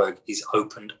iceberg is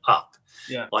opened up.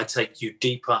 Yeah. I take you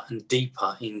deeper and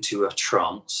deeper into a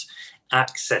trance,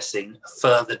 accessing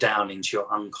further down into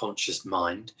your unconscious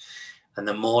mind. And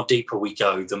the more deeper we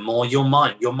go, the more your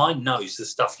mind knows the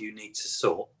stuff you need to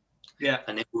sort. Yeah.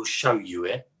 And it will show you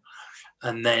it.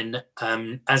 And then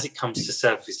as it comes to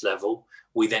surface level,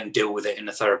 we then deal with it in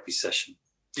a therapy session.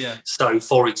 Yeah. So,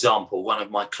 for example, one of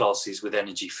my classes with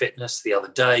Energy Fitness the other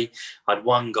day, I had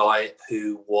one guy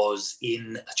who was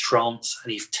in a trance,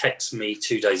 and he texted me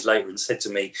 2 days later and said to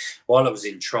me, while I was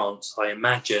in trance,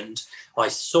 I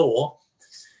saw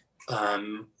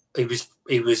he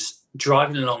was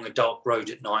driving along a dark road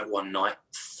at night one night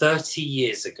 30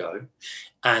 years ago,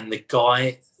 and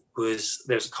there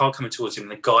was a car coming towards him,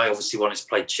 and the guy obviously wanted to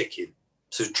play chicken.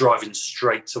 So driving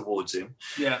straight towards him.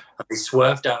 Yeah. And they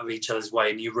swerved out of each other's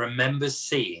way. And you remember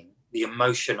seeing the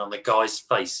emotion on the guy's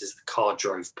face as the car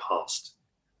drove past.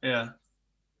 Yeah.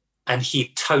 And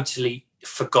he'd totally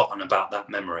forgotten about that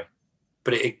memory.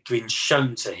 But it had been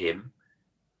shown to him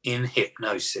in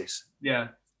hypnosis. Yeah.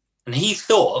 And he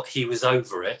thought he was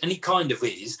over it. And he kind of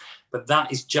is. But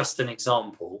that is just an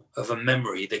example of a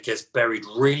memory that gets buried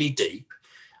really deep.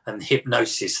 And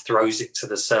hypnosis throws it to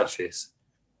the surface.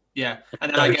 Yeah,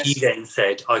 and then he then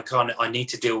said, I need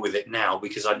to deal with it now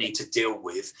because I need to deal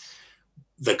with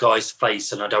the guy's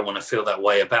face and I don't want to feel that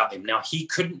way about him. Now, he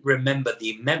couldn't remember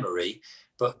the memory,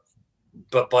 but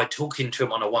by talking to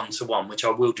him on a one-to-one, which I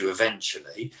will do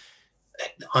eventually,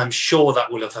 I'm sure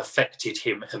that will have affected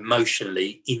him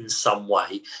emotionally in some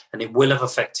way, and it will have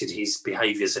affected his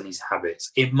behaviours and his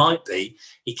habits. It might be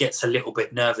he gets a little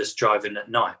bit nervous driving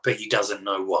at night, but he doesn't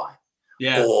know why.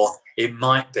 Yeah. Or it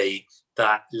might be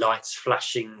that lights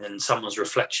flashing and someone's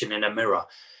reflection in a mirror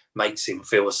makes him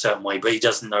feel a certain way, but he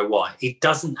doesn't know why. It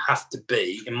doesn't have to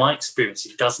be, in my experience,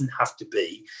 it doesn't have to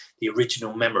be the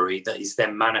original memory that is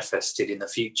then manifested in the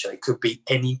future. It could be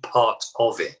any part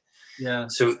of it. Yeah.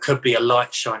 So it could be a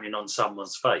light shining on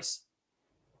someone's face.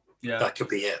 Yeah. That could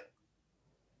be it.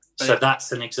 So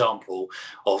that's an example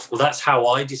of, that's how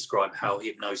I describe how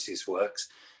hypnosis works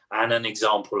and an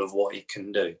example of what it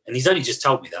can do. And he's only just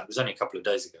told me that. It was only a couple of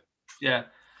days ago. Yeah,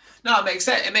 no, it makes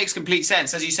sense. It makes complete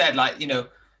sense, as you said. Like,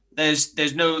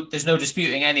 there's no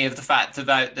disputing any of the fact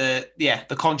about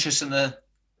the conscious and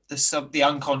the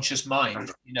unconscious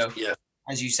mind.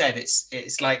 As you said,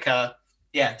 it's like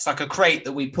it's like a crate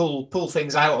that we pull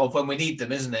things out of when we need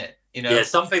them, isn't it? Yeah.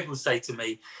 Some people say to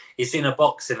me, it's in a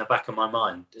box in the back of my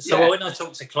mind. So when I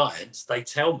talk to clients, they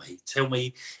tell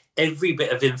me every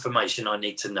bit of information I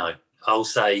need to know. I'll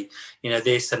say,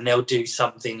 this, and they'll do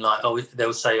something like,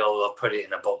 they'll say, I'll put it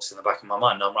in a box in the back of my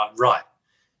mind. And I'm like, right,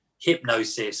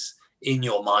 hypnosis in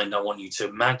your mind. I want you to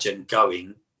imagine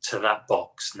going to that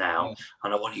box now,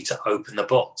 and I want you to open the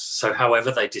box. So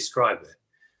however they describe it.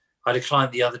 I had a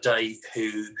client the other day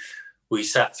who we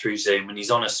sat through Zoom, and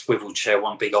he's on a swivel chair,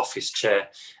 one big office chair,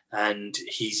 and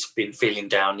he's been feeling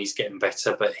down. He's getting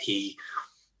better, but he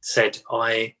said,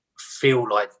 I feel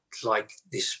like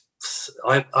this.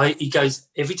 He goes,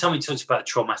 every time he talks about a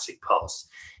traumatic past,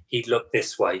 he'd look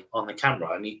this way on the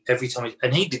camera, and he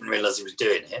didn't realize he was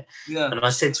doing it. And I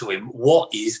said to him,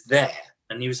 what is there?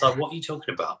 And he was like, what are you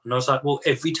talking about? And I was like, well,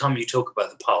 every time you talk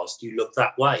about the past, you look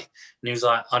that way. And he was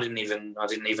like, I didn't even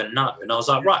know. And I was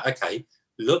like, right, okay,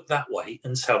 look that way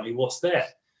and tell me what's there.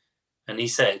 And he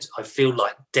said, I feel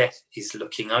like death is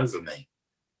looking over me.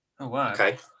 Oh, wow.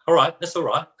 Okay. All right. That's all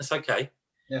right. That's okay.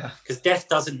 Yeah. Because death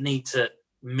doesn't need to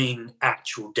mean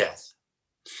actual death.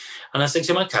 And I said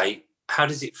to him, okay, how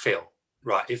does it feel?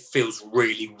 Right. It feels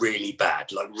really, really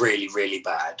bad, like really, really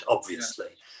bad, obviously.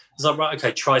 Yeah. I was like, right,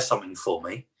 okay, try something for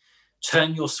me.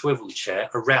 Turn your swivel chair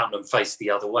around and face the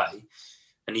other way.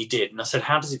 And he did. And I said,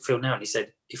 how does it feel now? And he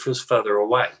said, it feels further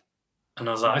away. And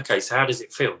I was like, okay, so how does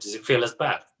it feel? Does it feel as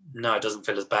bad? No, it doesn't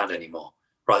feel as bad anymore.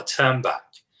 Right, turn back.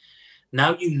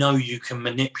 Now you know you can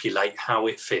manipulate how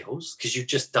it feels because you've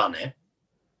just done it.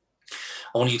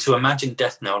 I want you to imagine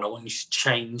death now, and I want you to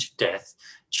change death,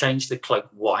 change the cloak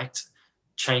white,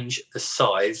 change the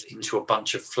scythe into a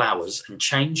bunch of flowers, and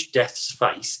change death's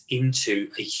face into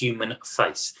a human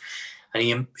face.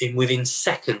 And within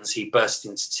seconds, he burst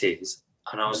into tears.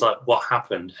 And I was like, what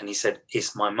happened? And he said,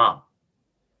 it's my mum.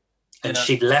 And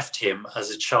she'd left him as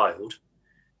a child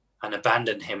and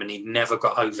abandoned him, and he never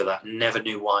got over that, never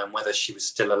knew why and whether she was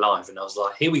still alive. And I was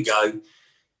like, here we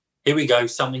go,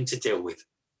 something to deal with.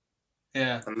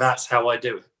 Yeah. And that's how I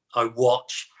do it. I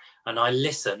watch and I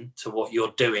listen to what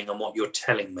you're doing and what you're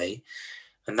telling me.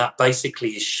 And that basically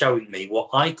is showing me what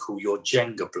I call your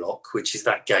Jenga block, which is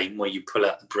that game where you pull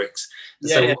out the bricks.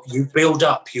 You build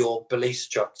up your belief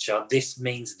structure. This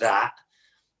means that.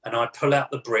 And I pull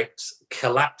out the bricks,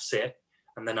 collapse it,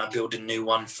 and then I build a new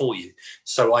one for you.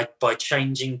 So by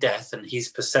changing death and his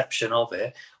perception of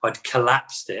it, I'd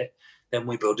collapsed it. Then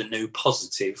we build a new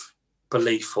positive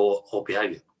belief or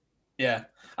behaviour. Yeah.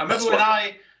 I remember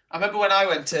when I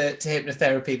went to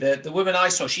hypnotherapy, the woman I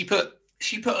saw, she put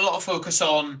a lot of focus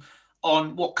on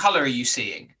what colour are you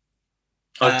seeing.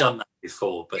 I've done that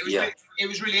before, but it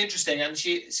was really interesting. And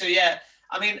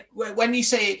I mean, when you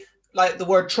say like the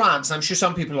word trance, I'm sure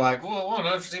some people are like, well, what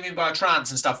on earth do you mean by a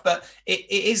trance and stuff? But it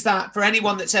is that for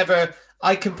anyone that's ever,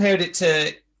 I compared it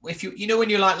to if you know when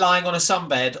you're like lying on a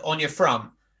sunbed on your front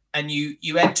and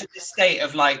you enter this state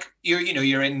of like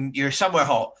you're somewhere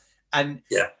hot and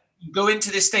you go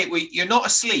into this state where you're not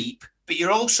asleep, but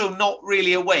you're also not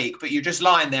really awake, but you're just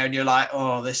lying there and you're like,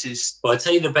 oh, this is. Well, I'll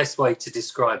tell you the best way to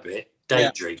describe it: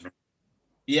 daydreaming.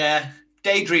 Yeah,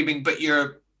 daydreaming, but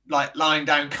you're like lying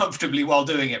down comfortably while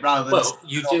doing it rather than. Well,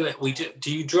 you do it.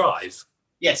 Do you drive?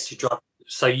 Yes. Do you drive?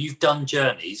 So you've done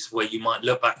journeys where you might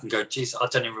look back and go, geez, I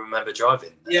don't even remember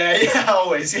driving. Yeah,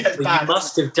 always. Yeah, but you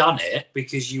must have done it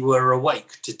because you were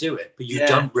awake to do it, but you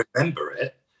don't remember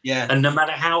it. Yeah. And no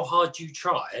matter how hard you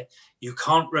try, you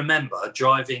can't remember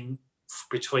driving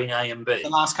between A and B. The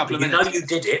last couple of minutes. You know you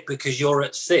did it because you're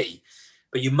at sea,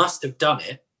 but you must have done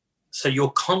it. So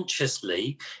you're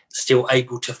consciously still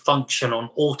able to function on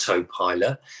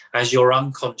autopilot as your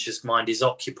unconscious mind is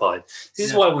occupied. This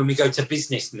is why when we go to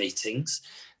business meetings,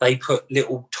 they put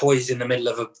little toys in the middle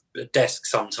of a desk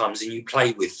sometimes and you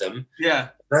play with them. Yeah.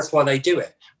 That's why they do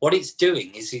it. What it's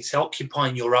doing is it's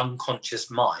occupying your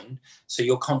unconscious mind so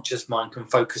your conscious mind can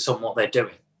focus on what they're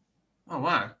doing. Oh,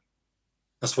 wow.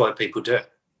 That's why people do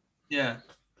it. Yeah.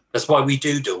 That's why we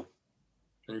doodle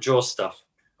and draw stuff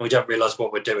and we don't realise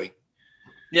what we're doing.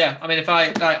 Yeah, I mean, if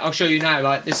I'll show you now.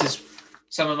 Like, this is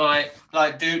some of my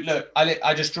look.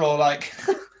 I just draw like.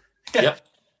 Yep.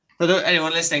 For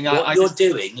anyone listening, what you're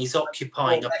doing is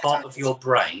occupying a part of your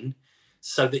brain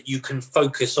so that you can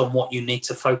focus on what you need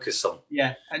to focus on.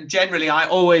 Yeah, and generally, I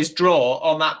always draw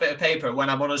on that bit of paper when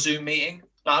I'm on a Zoom meeting.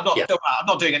 Like, I'm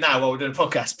not doing it now while we're doing a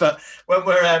podcast, but when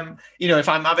we're if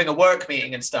I'm having a work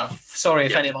meeting and stuff. Sorry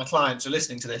if any of my clients are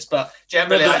listening to this, but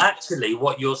generally, actually,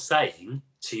 what you're saying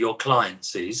to your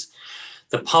clients is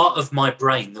the part of my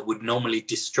brain that would normally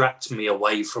distract me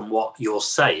away from what you're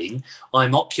saying,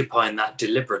 I'm occupying that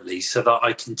deliberately so that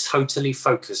I can totally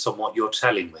focus on what you're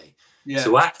telling me. Yeah.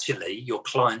 So actually your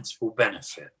clients will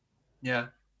benefit. Yeah.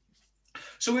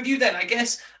 So with you then, I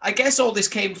guess all this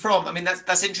came from, I mean,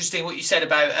 that's interesting what you said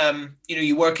about,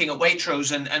 you working at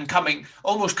Waitrose and coming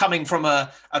from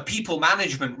a people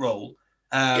management role.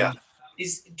 Do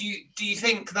you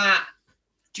think that,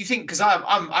 do you think, because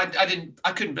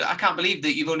I can't believe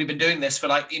that you've only been doing this for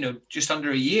like, just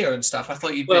under a year and stuff. I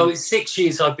thought It's 6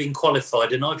 years I've been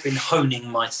qualified and I've been honing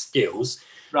my skills.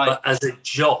 Right. But as a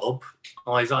job,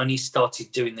 I've only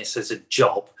started doing this as a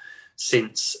job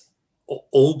since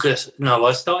August. No,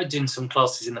 I started doing some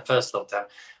classes in the first lockdown.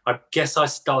 I guess I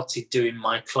started doing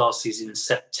my classes in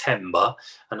September,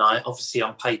 and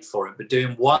I'm paid for it. But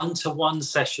doing one-to-one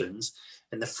sessions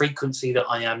and the frequency that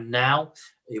I am now,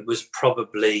 it was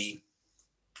probably,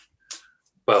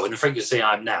 in the frequency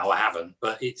I am now, I haven't,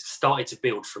 but it started to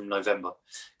build from November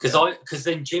because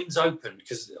then gyms opened,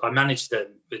 because I managed them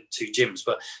with 2 gyms,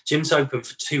 but gyms open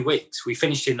for 2 weeks. We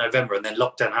finished in November and then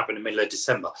lockdown happened in the middle of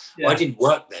December. Yeah. I didn't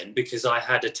work then because I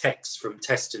had a text from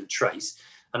Test and Trace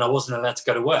and I wasn't allowed to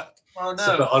go to work. Oh,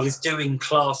 no. But I was doing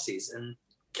classes and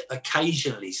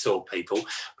occasionally saw people,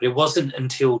 but it wasn't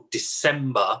until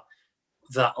December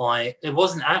it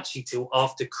wasn't actually till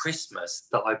after Christmas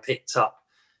that I picked up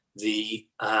the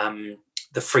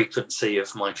frequency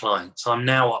of my clients. I'm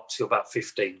now up to about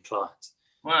 15 clients.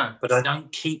 Wow. But I don't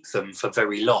keep them for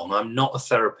very long. I'm not a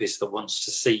therapist that wants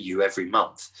to see you every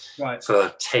month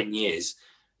for 10 years.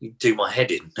 You do my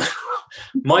head in.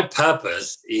 My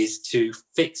purpose is to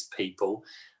fix people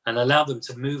and allow them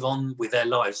to move on with their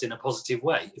lives in a positive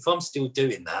way. If I'm still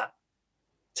doing that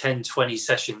 10, 20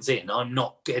 sessions in, I'm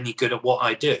not any good at what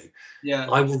I do. Yeah.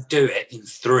 I will do it in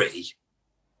 3.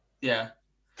 Yeah.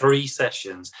 3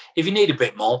 sessions. If you need a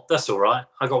bit more, that's all right.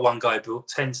 I got one guy who bought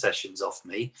 10 sessions off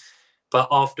me. But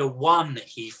after 1,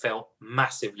 he felt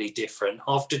massively different.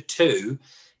 After 2,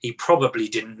 he probably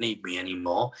didn't need me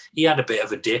anymore. He had a bit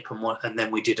of a dip and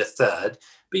then we did a 3rd.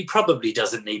 But he probably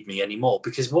doesn't need me anymore,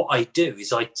 because what I do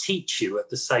is I teach you at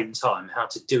the same time how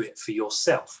to do it for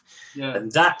yourself. Yeah.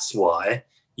 And that's why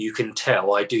you can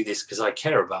tell I do this, because I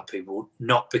care about people,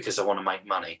 not because I want to make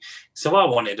money. So I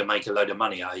wanted to make a load of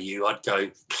money out of you. I'd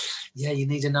go, yeah, you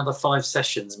need another 5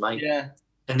 sessions, mate. Yeah.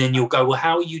 And then you'll go, well,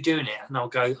 how are you doing it? And I'll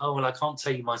go, oh, well, I can't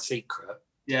tell you my secret.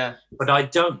 Yeah. But I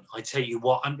don't. I tell you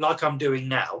what, I'm doing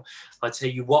now. I tell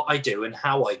you what I do and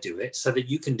how I do it so that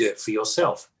you can do it for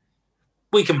yourself.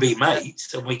 We can be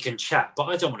mates and we can chat, but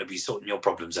I don't want to be sorting your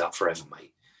problems out forever,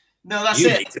 mate. No, that's you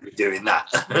it. You need to be doing that.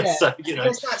 Yeah. So,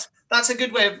 that's a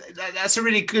good way that's a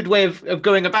really good way of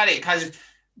going about it. Kind of,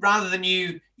 rather than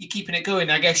you keeping it going,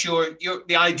 I guess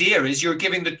the idea is you're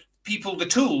giving the people the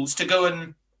tools to go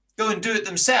and do it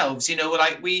themselves.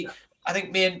 I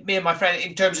think me and my friend,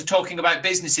 in terms of talking about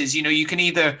businesses, you can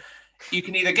either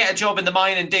get a job in the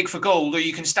mine and dig for gold, or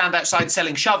you can stand outside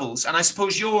selling shovels. And I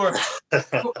suppose you're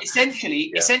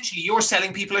essentially you're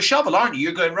selling people a shovel, aren't you?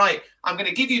 You're going, right, I'm going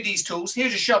to give you these tools.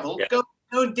 Here's a shovel. Yeah.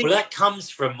 Go and dig. Well, that comes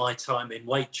from my time in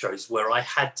Waitrose, where I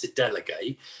had to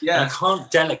delegate. Yeah. And I can't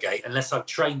delegate unless I've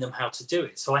trained them how to do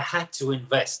it. So I had to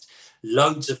invest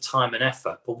loads of time and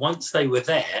effort. But once they were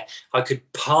there, I could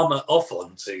palm it off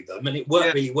onto them. And it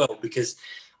worked really well, because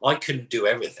I couldn't do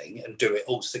everything and do it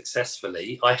all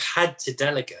successfully. I had to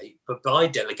delegate, but by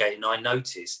delegating, I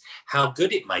noticed how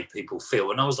good it made people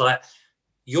feel. And I was like,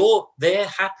 their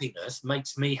happiness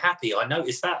makes me happy. I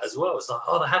noticed that as well. It's like,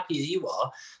 oh, the happier you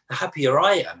are, the happier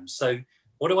I am. So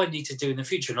what do I need to do in the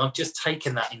future? And I've just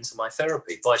taken that into my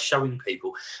therapy by showing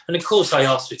people. And of course, I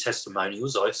asked for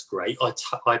testimonials. Oh, it's great.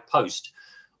 I post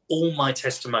all my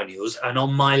testimonials, and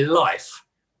on my life,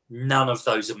 none of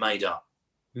those are made up.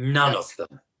 None of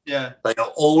them. Yeah. They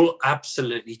are all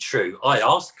absolutely true. I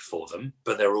ask for them,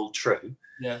 but they're all true.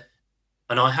 Yeah.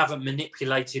 And I haven't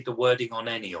manipulated the wording on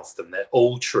any of them. They're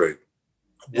all true.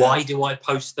 Yeah. Why do I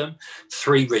post them?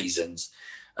 3 reasons.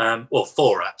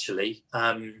 4, actually.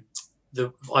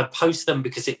 I post them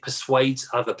because it persuades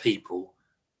other people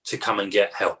to come and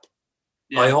get help.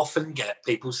 Yeah. I often get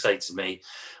people say to me,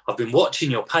 I've been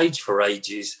watching your page for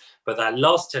ages, but that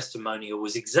last testimonial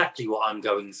was exactly what I'm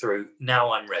going through.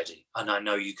 Now I'm ready, and I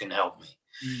know you can help me.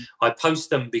 Mm. I post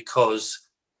them because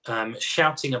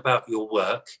shouting about your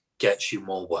work gets you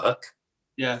more work.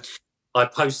 Yeah. I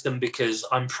post them because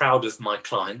I'm proud of my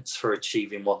clients for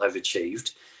achieving what they've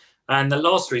achieved. And the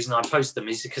last reason I post them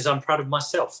is because I'm proud of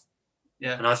myself.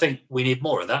 Yeah. And I think we need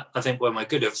more of that. I think when we're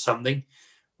good at something,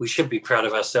 we should be proud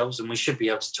of ourselves, and we should be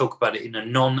able to talk about it in a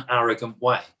non-arrogant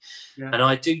way. Yeah. And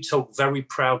I do talk very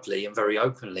proudly and very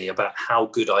openly about how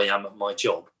good I am at my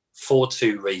job for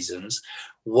 2 reasons.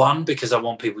 1, because I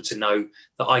want people to know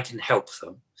that I can help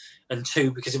them. And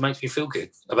 2, because it makes me feel good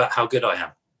about how good I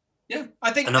am. Yeah,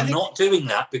 I'm not doing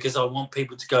that because I want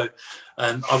people to go,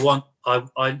 I'm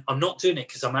not doing it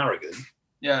because I'm arrogant.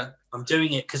 Yeah. I'm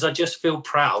doing it because I just feel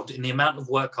proud in the amount of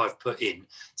work I've put in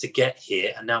to get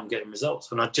here, and now I'm getting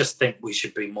results. And I just think we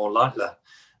should be more like that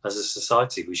as a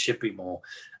society. We should be more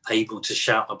able to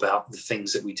shout about the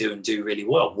things that we do and do really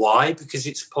well. Why? Because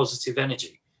it's positive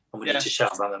energy, and we need to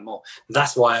shout about them more.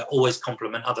 That's why I always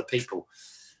compliment other people,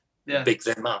 big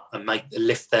them up and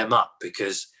lift them up,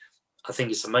 because I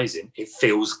think it's amazing. It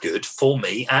feels good for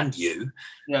me and you.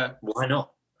 Yeah. Why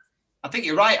not? I think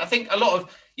you're right. I think a lot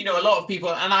of people,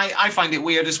 and I find it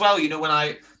weird as well,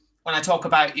 when I talk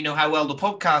about, how well the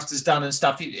podcast is done and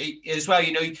stuff as well,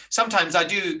 sometimes I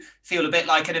do feel a bit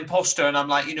like an imposter, and I'm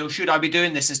like, should I be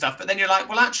doing this and stuff? But then you're like,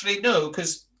 well, actually, no,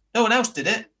 because no one else did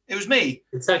it. It was me.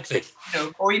 Exactly.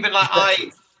 Or even like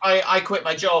I quit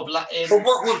my job.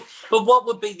 But what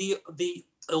would be the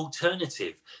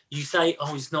alternative? You say,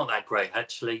 oh, it's not that great,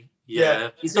 actually. Yeah,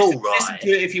 it's all right. Listen to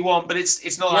it if you want, but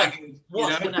it's not that good.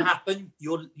 What's going to happen?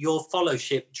 Your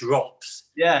followership drops.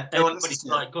 Yeah. Everybody's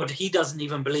like, God, he doesn't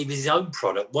even believe his own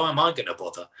product. Why am I going to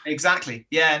bother? Exactly.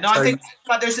 Yeah. No, I think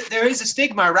there is a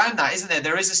stigma around that, isn't there?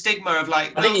 There is a stigma of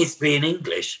like. I think it's being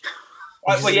English.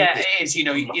 Well, yeah, it is.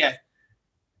 Yeah.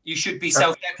 You should be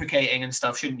self-deprecating and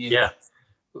stuff, shouldn't you? Yeah.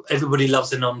 Everybody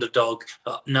loves an underdog.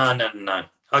 No.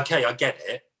 Okay, I get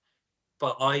it.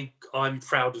 But I'm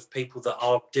proud of people that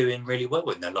are doing really well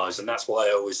in their lives, and that's why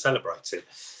I always celebrate it.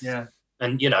 Yeah.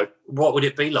 And, what would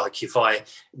it be like if I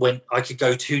could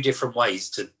go two different ways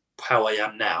to how I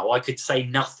am now? I could say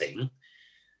nothing,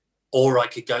 or I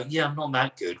could go, yeah, I'm not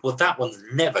that good. Well, that one's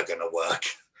never going to work.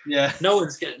 Yeah.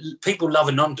 People love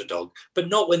an underdog, but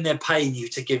not when they're paying you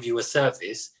to give you a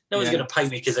service. No one's going to pay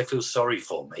me because they feel sorry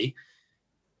for me.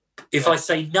 If I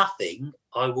say nothing,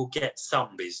 I will get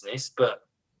some business, but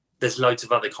there's loads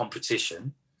of other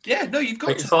competition. Yeah, no, you've got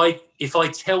but to. If I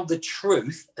tell the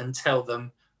truth and tell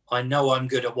them I know I'm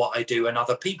good at what I do, and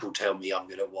other people tell me I'm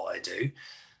good at what I do,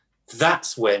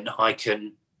 that's when I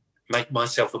can make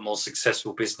myself a more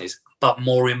successful business, but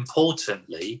more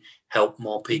importantly, help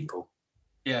more people.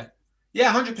 Yeah.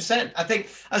 Yeah, 100%. I think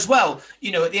as well,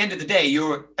 at the end of the day,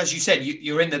 as you said,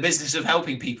 you're in the business of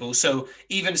helping people. So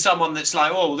even someone that's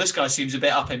like, oh, well, this guy seems a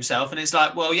bit up himself. And it's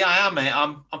like, well, yeah, I am, mate.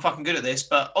 I'm fucking good at this,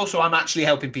 but also I'm actually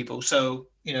helping people. So,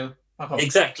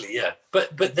 Exactly. Yeah.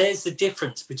 But there's the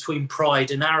difference between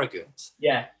pride and arrogance.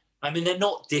 Yeah. I mean, they're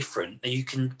not different. You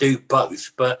can do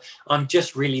both, but I'm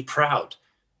just really proud.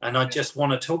 And I just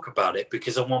want to talk about it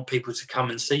because I want people to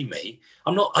come and see me.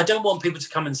 I don't want people to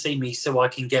come and see me so I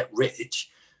can get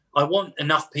rich. I want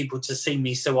enough people to see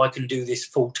me so I can do this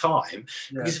full time.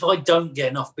 Yeah. Because if I don't get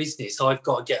enough business, I've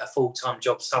got to get a full-time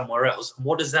job somewhere else. And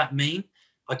what does that mean?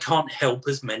 I can't help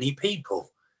as many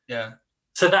people. Yeah.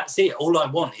 So that's it. All I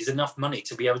want is enough money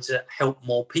to be able to help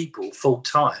more people full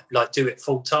time, like do it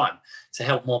full time to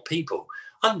help more people.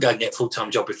 I can go and get a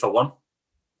full-time job if I want,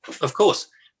 of course,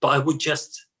 but I would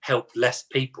just help less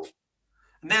people.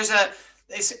 And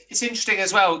it's interesting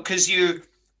as well, because you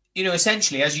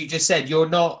essentially, as you just said, you're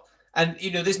not, and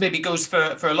this maybe goes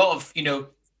for a lot of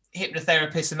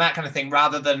hypnotherapists and that kind of thing,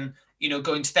 rather than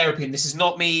going to therapy. And this is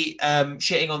not me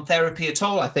shitting on therapy at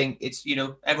all. I think it's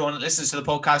everyone that listens to the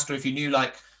podcast, or if you're new,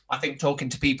 like, I think talking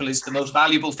to people is the most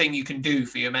valuable thing you can do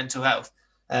for your mental health.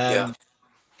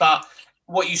 But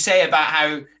what you say about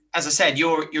how, as I said,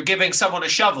 you're giving someone a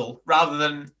shovel rather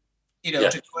than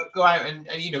to go out and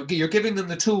you're giving them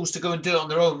the tools to go and do it on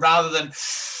their own, rather than,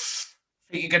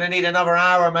 I think you're going to need another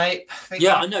hour, mate.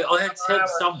 I know. I had to help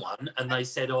someone and they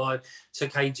said, I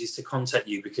took ages to contact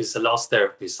you because the last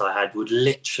therapist I had would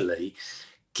literally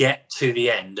get to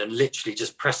the end and literally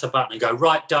just press a button and go,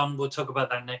 right, done, we'll talk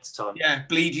about that next time. Yeah,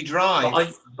 bleed you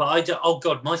dry. But I don't, oh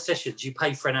God, my sessions, you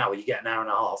pay for an hour, you get an hour and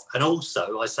a half. And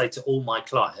also I say to all my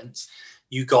clients,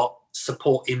 you got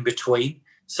support in between.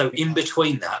 So in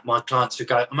between that, my clients would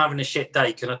go, I'm having a shit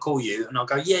day. Can I call you? And I'll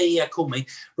go, yeah, call me.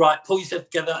 Right, pull yourself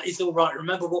together. It's all right.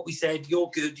 Remember what we said. You're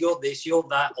good. You're this, you're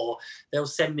that. Or they'll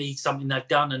send me something they've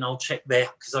done and I'll check there,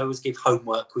 because I always give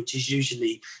homework, which is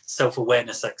usually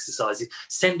self-awareness exercises.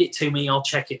 Send it to me. I'll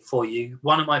check it for you.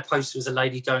 One of my posts was a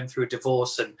lady going through a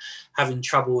divorce and having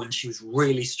trouble, and she was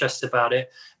really stressed about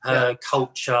it. Her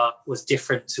culture was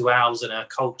different to ours, and her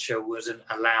culture wouldn't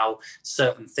allow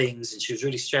certain things, and she was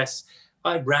really stressed.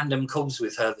 I had random calls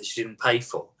with her that she didn't pay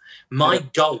for. My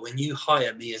goal, when you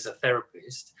hire me as a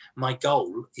therapist, my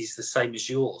goal is the same as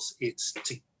yours. It's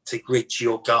to reach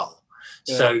your goal.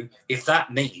 Yeah. So if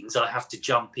that means I have to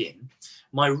jump in,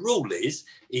 my rule is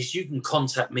you can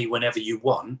contact me whenever you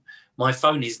want. My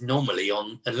phone is normally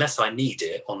on, unless I need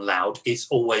it, on loud. It's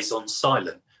always on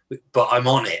silent. But I'm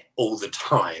on it all the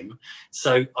time.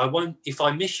 So I won't, if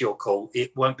I miss your call,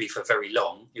 it won't be for very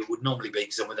long. It would normally be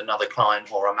because I'm with another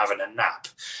client or I'm having a nap.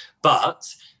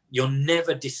 But you're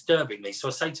never disturbing me. So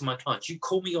I say to my clients, you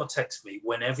call me or text me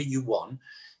whenever you want.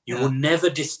 You will never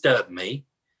disturb me.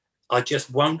 I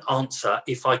just won't answer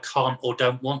if I can't or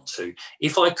don't want to.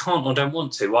 If I can't or don't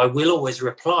want to, I will always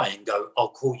reply and go, I'll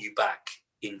call you back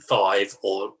in 5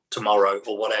 or tomorrow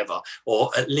or whatever,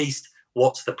 or at least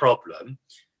what's the problem?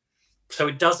 So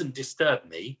it doesn't disturb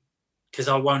me, because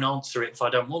I won't answer it if I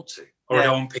don't want to, or I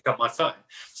don't want to pick up my phone.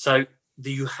 So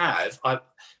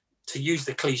to use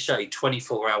the cliche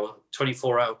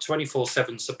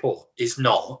 24/7 support is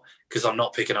not, because I'm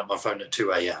not picking up my phone at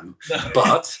 2 a.m. No.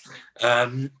 But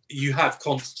you have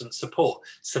constant support.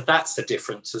 So that's the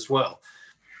difference as well.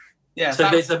 Yeah. So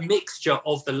there's a mixture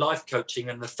of the life coaching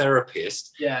and the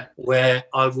therapist. Yeah. Where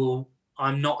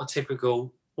I'm not a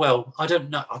typical, well, I don't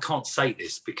know, I can't say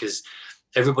this because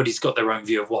everybody's got their own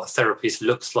view of what a therapist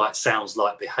looks like, sounds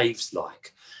like, behaves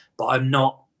like. But I'm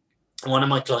not. One of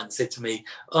my clients said to me,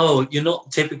 "Oh, you're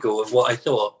not typical of what I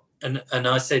thought." And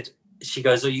I said, she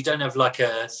goes, "Oh, you don't have like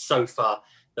a sofa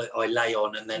that I lay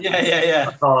on and then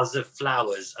a vase of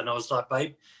flowers." And I was like,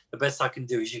 "Babe, the best I can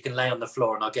do is you can lay on the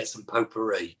floor and I'll get some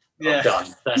potpourri. I'm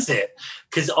done. That's it."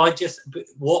 Because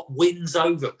what wins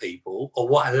over people, or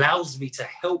what allows me to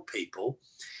help people,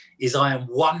 is I am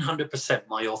 100%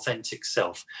 my authentic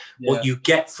self. Yeah. What you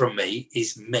get from me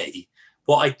is me.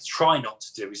 What I try not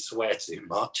to do is swear too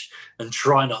much and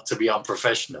try not to be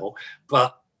unprofessional,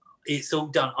 but it's all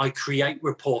done. I create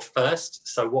rapport first.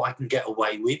 So what I can get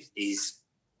away with is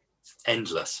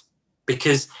endless,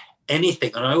 because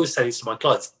anything, and I always say this to my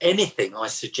clients, anything I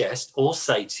suggest or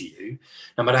say to you,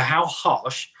 no matter how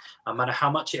harsh, no matter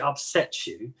how much it upsets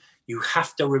you, you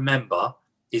have to remember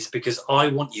is because I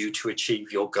want you to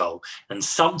achieve your goal. And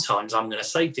sometimes I'm going to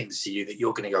say things to you that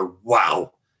you're going to go,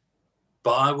 wow.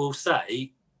 But I will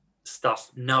say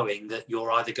stuff knowing that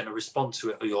you're either going to respond to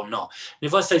it or you're not. And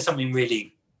if I say something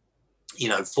really,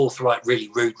 forthright, really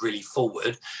rude, really forward,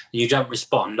 and you don't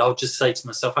respond, I'll just say to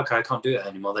myself, okay, I can't do it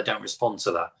anymore. They don't respond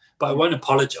to that. But I won't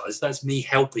apologise. That's me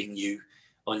helping you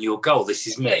on your goal. This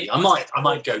is me. I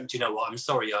might go, do you know what? I'm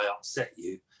sorry I upset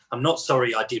you. I'm not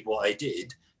sorry I did what I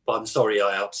did, but I'm sorry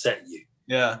I upset you.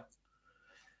 Yeah.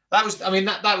 That was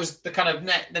the kind of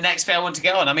the next bit I want to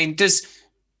get on. I mean,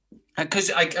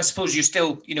 because I suppose you're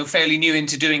still, fairly new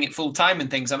into doing it full time and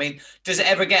things. I mean, does it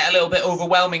ever get a little bit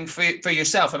overwhelming for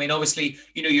yourself? I mean, obviously,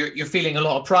 you're feeling a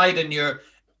lot of pride and you're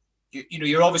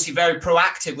obviously very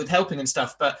proactive with helping and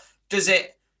stuff, but does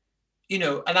it,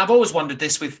 and I've always wondered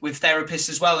this with therapists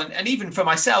as well. And even for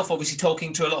myself, obviously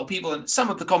talking to a lot of people, and some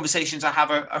of the conversations I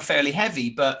have are fairly heavy,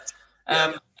 but,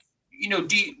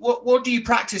 what do you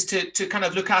practice to kind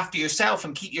of look after yourself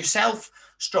and keep yourself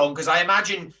strong? Because I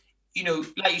imagine,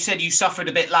 like you said, you suffered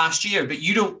a bit last year, but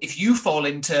if you fall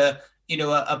into,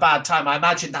 a bad time, I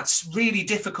imagine that's really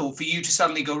difficult for you to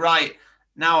suddenly go, right,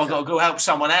 now I've got to go help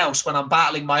someone else when I'm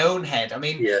battling my own head. I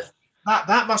mean,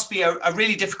 that must be a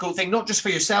really difficult thing, not just for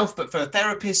yourself, but for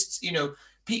therapists,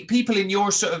 people in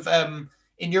your sort of,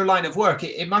 in your line of work.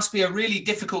 It must be a really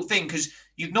difficult thing, because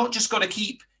you've not just got to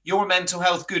keep your mental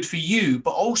health good for you,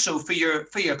 but also for your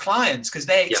clients, because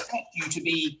they expect you to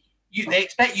be, they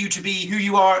expect you to be who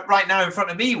you are right now in front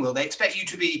of me, Will. They expect you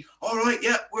to be, all right,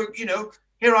 we're,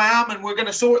 here I am, and we're going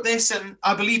to sort this, and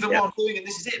I believe in what I'm doing, and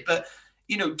this is it. But,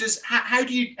 how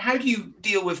do you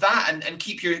deal with that and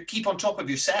keep on top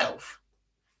of yourself?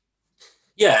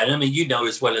 Yeah, and I mean,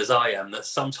 as well as I am, that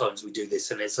sometimes we do this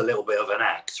and it's a little bit of an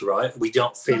act, right? We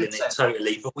don't feel it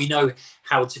totally, but we know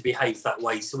how to behave that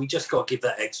way. So we just got to give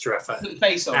that extra effort.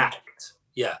 Face on. Act.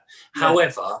 Yeah.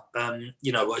 However,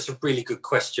 it's a really good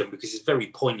question, because it's very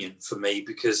poignant for me,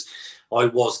 because I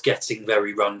was getting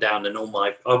very run down, and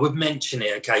I would mention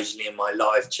it occasionally in my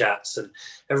live chats, and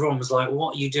everyone was like,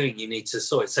 what are you doing? You need to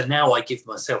sort it. So now I give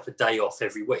myself a day off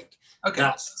every week. Okay.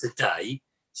 That's today.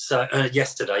 So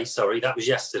yesterday, that was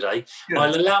yesterday. Good.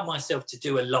 I'll allow myself to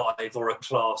do a live or a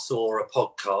class or a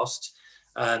podcast,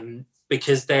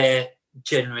 because they're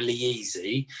generally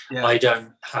easy. I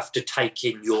don't have to take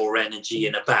in your energy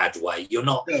in a bad way. You're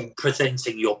not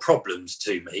presenting your problems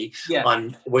to me.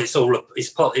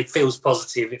 It feels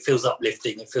positive, it feels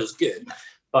uplifting, it feels good.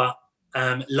 But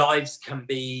lives can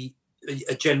be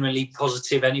generally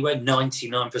positive anyway.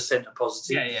 99% are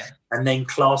positive. And then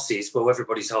classes, well,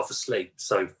 everybody's half asleep,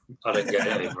 so I don't get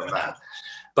anything from that.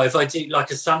 But if I do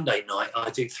like a Sunday night, I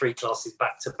do 3 classes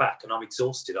back to back, and I'm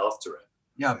exhausted after it.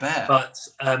 Yeah, I bet. But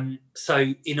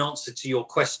so in answer to your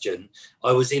question,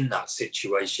 I was in that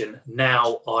situation.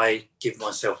 Now I give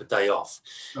myself a day off.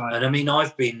 Right. And I mean,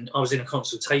 I was in a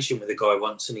consultation with a guy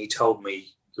once, and he told me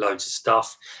loads of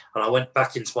stuff, and I went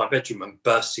back into my bedroom and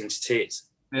burst into tears.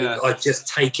 Yeah. I'd just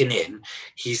taken in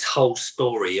his whole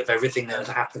story of everything that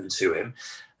had happened to him.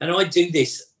 And I do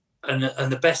this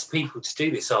And the best people to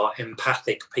do this are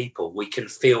empathic people. We can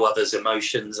feel others'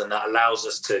 emotions, and that allows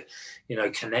us to,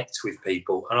 connect with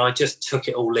people. And I just took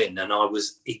it all in, and I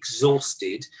was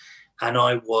exhausted, and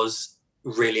I was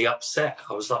really upset.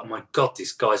 I was like, oh my God,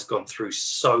 this guy's gone through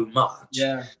so much.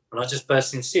 Yeah. And I just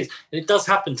burst into tears. And it does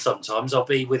happen sometimes. I'll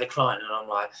be with a client and I'm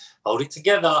like, hold it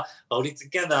together.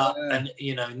 Yeah. And,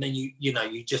 and then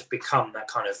you just become that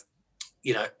kind of,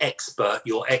 expert,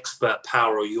 your expert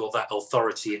power, or you're that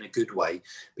authority in a good way,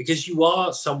 because you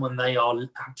are someone they are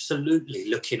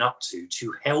absolutely looking up to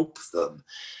help them.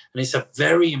 And it's a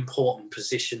very important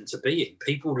position to be in.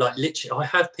 People literally, I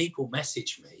have people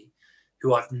message me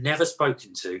who I've never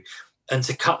spoken to. And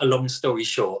to cut a long story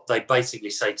short, they basically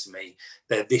say to me,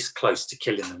 they're this close to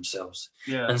killing themselves.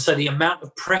 Yeah. And so the amount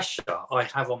of pressure I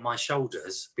have on my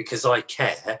shoulders because I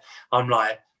care, I'm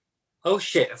like, oh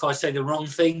shit, if I say the wrong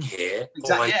thing here,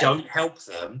 or I don't help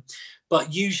them.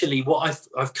 But usually what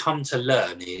I've come to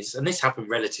learn is, and this happened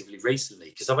relatively recently,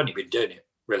 because I've only been doing it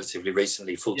relatively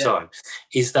recently full time,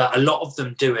 is that a lot of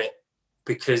them do it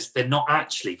because they're not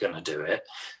actually going to do it.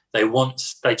 They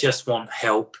just want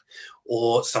help,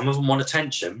 or some of them want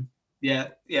attention. Yeah.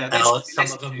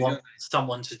 Some of them want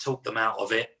someone to talk them out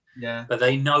of it. Yeah. But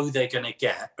they know they're going to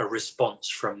get a response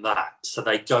from that, so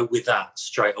they go with that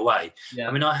straight away. Yeah.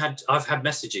 I mean, I've had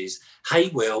messages, hey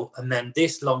Will, and then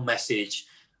this long message,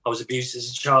 I was abused as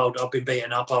a child, I've been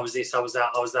beaten up, I was this, I was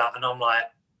that, and I'm like,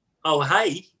 oh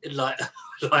hey, like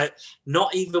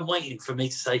not even waiting for me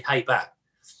to say hey back.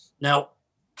 Now,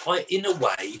 in a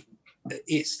way,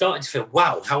 it started to feel,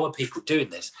 wow, how are people doing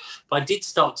this? But I did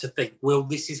start to think, well,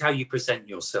 this is how you present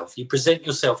yourself. You present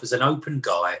yourself as an open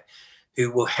guy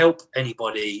who will help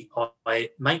anybody. I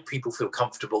make people feel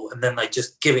comfortable, and then they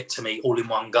just give it to me all in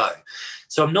one go.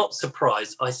 So I'm not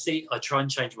surprised. I try and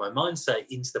change my mindset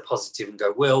into the positive and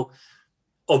go, well,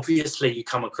 obviously you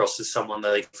come across as someone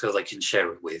that they feel they can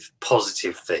share it with.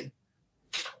 Positive thing.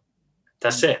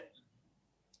 That's it.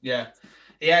 Yeah.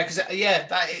 Yeah, because that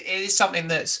it is something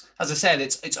that's, as I said,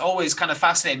 it's always kind of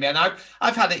fascinating me, and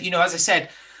I've had it, as I said,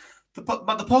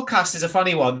 but the podcast is a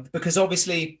funny one, because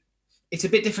obviously it's a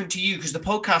bit different to you, because the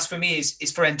podcast for me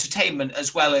is for entertainment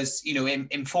as well as,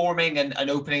 informing and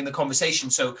opening the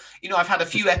conversation. So, I've had a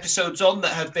few episodes on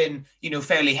that have been,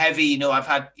 fairly heavy. I've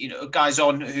had, guys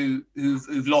on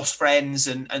who've lost friends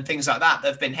and things like that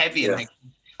have been heavy. Yeah.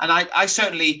 And I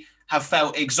certainly have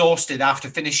felt exhausted after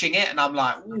finishing it. And I'm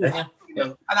like,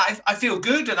 and I feel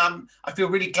good, and I feel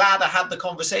really glad I had the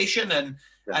conversation, and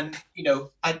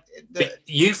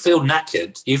you feel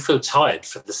knackered, you feel tired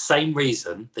for the same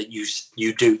reason that you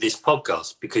do this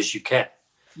podcast, because you care.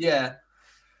 Yeah,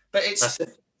 but it's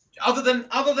other than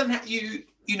having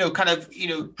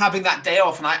that day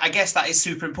off, and I guess that is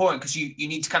super important, because you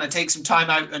need to kind of take some time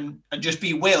out and just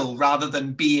be Will, rather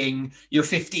than being your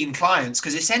 15 clients,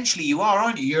 because essentially you are,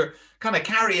 aren't you? You're kind of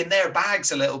carrying their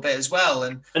bags a little bit as well,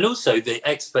 and also the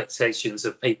expectations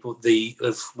of people,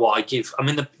 of what I give. I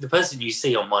mean, the person you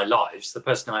see on my lives, the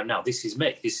person I am now, this is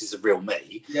me. This is a real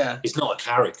me. Yeah, it's not a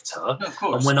character. No, of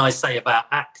course. And when I say about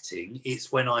acting,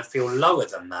 it's when I feel lower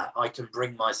than that, I can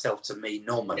bring myself to me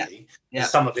normally. Yeah.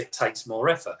 Some of it takes more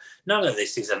effort. None of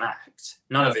this is an act.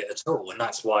 None of it at all. And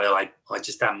that's why I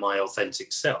just am my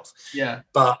authentic self. Yeah.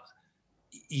 But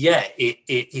yeah, it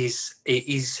is.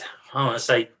 I want to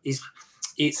say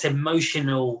it's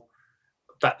emotional,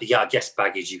 but I guess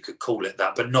baggage, you could call it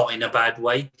that, but not in a bad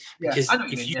way. Because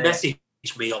if you message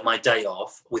me on my day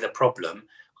off with a problem,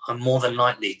 I'm more than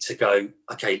likely to go,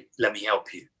 okay, let me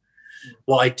help you.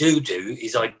 What I do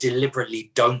is I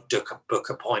deliberately don't book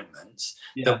appointments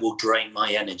that will drain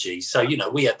my energy. So,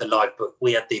 we had the live book,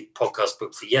 we had the podcast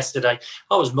book for yesterday.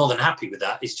 I was more than happy with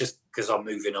that. It's just because I'm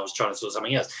moving, I was trying to sort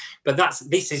something else. But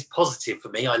this is positive for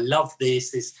me. I love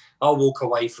this. I'll walk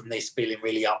away from this feeling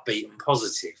really upbeat and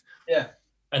positive. Yeah.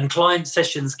 And client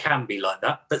sessions can be like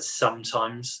that, but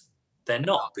sometimes they're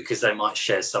not, because they might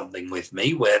share something with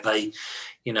me where they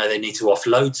need to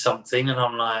offload something, and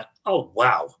I'm like, oh,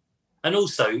 wow. And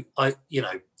also,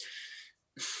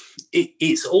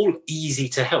 it's all easy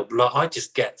to help. Like, I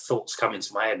just get thoughts come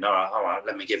into my head, and all right,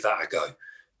 let me give that a go.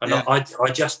 And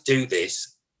I just do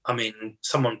this. I mean,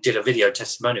 someone did a video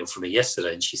testimonial for me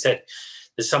yesterday, and she said,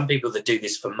 there's some people that do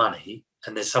this for money,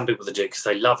 and there's some people that do it because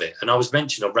they love it. And I was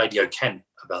mentioned on Radio Kent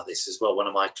about this as well. One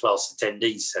of my class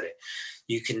attendees said it.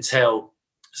 You can tell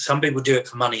some people do it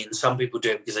for money, and some people do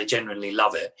it because they genuinely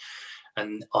love it.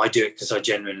 And I do it because I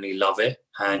genuinely love it.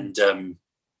 And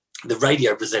the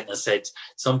radio presenter said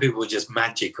some people are just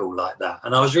magical like that.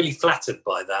 And I was really flattered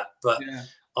by that. But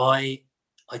I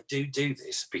do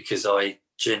this because I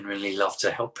genuinely love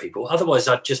to help people. Otherwise,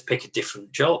 I'd just pick a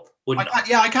different job, wouldn't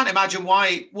I? I can't imagine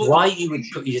why. Why you would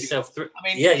put yourself through? I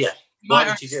mean, yeah. Why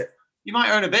would you do it? You might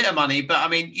earn a bit of money, but I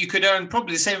mean, you could earn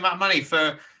probably the same amount of money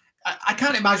for. I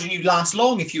can't imagine you'd last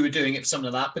long if you were doing it for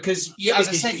something like that, because as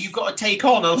I said, you've got to take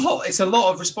on a lot. It's a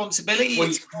lot of responsibility.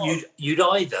 Well, you'd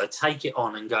either take it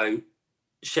on and go,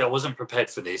 shit, I wasn't prepared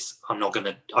for this.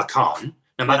 I can't.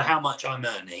 No matter how much I'm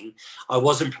earning, I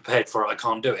wasn't prepared for it. I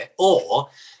can't do it. Or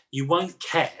you won't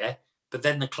care, but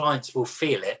then the clients will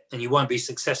feel it and you won't be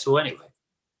successful anyway.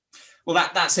 Well,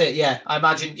 that's it. Yeah. I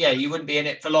imagine, you wouldn't be in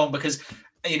it for long because,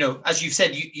 as you've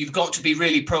said, you've got to be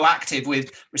really proactive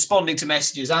with responding to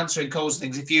messages, answering calls,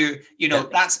 things. If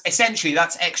that's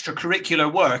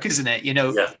extracurricular work, isn't it? You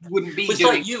wouldn't be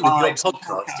doing like you with your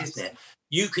podcast, isn't it?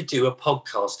 You could do a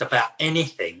podcast about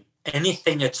anything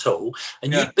at all,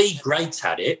 and you'd be great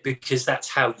at it because that's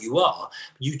how you are.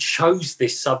 You chose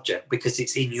this subject because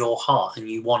it's in your heart and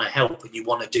you want to help and you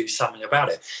want to do something about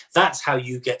it. That's how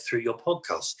you get through your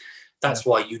podcast. That's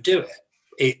why you do it.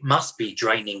 It must be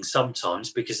draining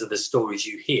sometimes because of the stories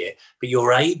you hear, but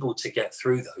you're able to get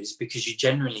through those because you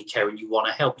genuinely care and you want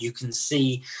to help. You can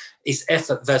see it's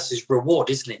effort versus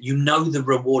reward, isn't it? You know the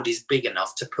reward is big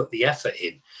enough to put the effort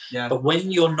in. Yeah. But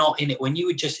when you're not in it,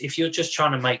 if you're just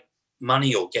trying to make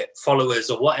money or get followers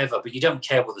or whatever, but you don't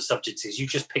care what the subject is, you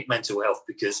just pick mental health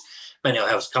because mental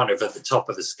health's kind of at the top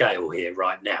of the scale here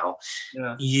right now.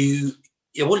 Yeah.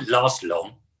 It wouldn't last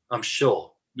long, I'm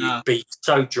sure. You'd be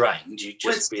so drained.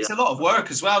 It's a lot of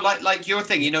work as well. Like your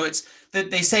thing, it's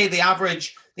that they say the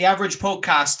average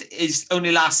podcast is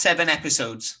only lasts 7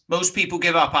 episodes. Most people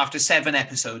give up after 7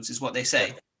 episodes, is what they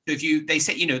say. So they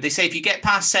say if you get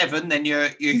past 7, then you're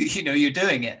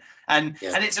doing it. And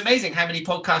it's amazing how many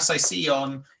podcasts I see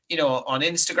on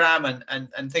Instagram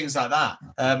and things like that,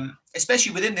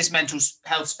 especially within this mental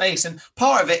health space. And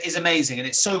part of it is amazing, and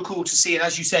it's so cool to see. And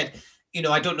as you said,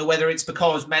 I don't know whether it's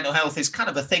because mental health is kind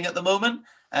of a thing at the moment,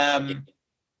 and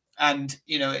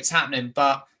it's happening,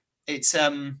 but it's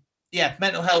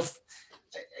mental health.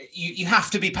 You have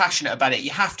to be passionate about it.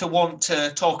 You have to want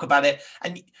to talk about it,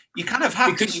 and you kind of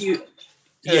have because to.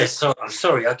 Yes, I'm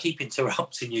sorry, I keep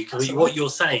interrupting you because what you're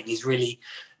saying is really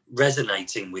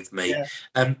resonating with me.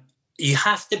 Yeah. You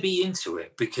have to be into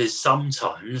it because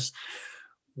sometimes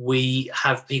we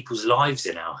have people's lives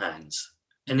in our hands.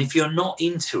 And if you're not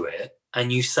into it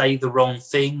and you say the wrong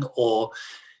thing or,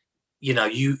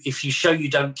 if you show you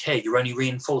don't care, you're only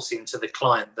reinforcing to the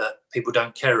client that people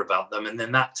don't care about them. And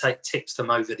then that tips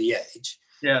them over the edge.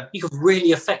 Yeah, you can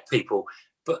really affect people.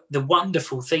 But the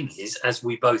wonderful thing is, as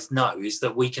we both know, is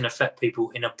that we can affect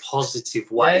people in a positive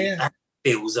way. Yeah. And it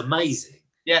feels amazing.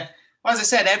 Yeah. Well, as I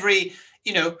said, I'd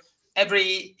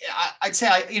say,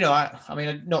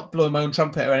 I'm not blowing my own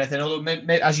trumpet or anything, although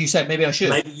as you said, maybe I should.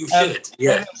 Maybe you should,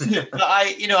 yeah. But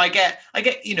I get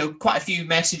quite a few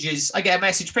messages. I get a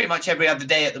message pretty much every other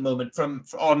day at the moment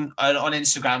on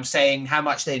Instagram saying how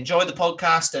much they enjoy the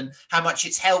podcast and how much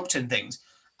it's helped and things.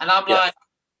 And I'm like,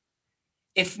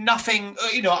 if nothing,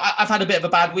 I've had a bit of a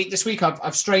bad week this week.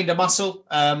 I've strained a muscle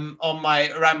around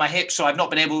my hip, so I've not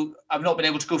been able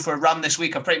to go for a run this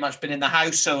week. I've pretty much been in the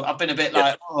house, so I've been a bit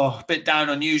a bit down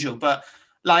on usual. But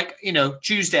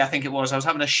Tuesday I think it was, I was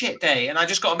having a shit day, and I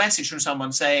just got a message from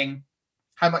someone saying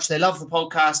how much they love the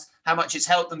podcast, how much it's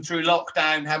helped them through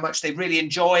lockdown, how much they really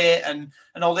enjoy it, and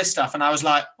all this stuff. And I was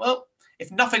like, well,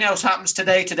 if nothing else happens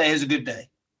today is a good day.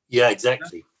 Yeah,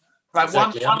 exactly. Right,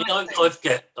 exactly.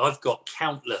 I've got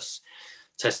countless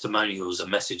testimonials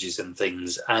and messages and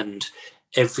things, and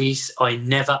I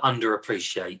never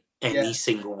underappreciate any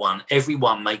single one.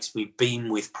 Everyone makes me beam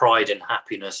with pride and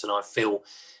happiness, and I feel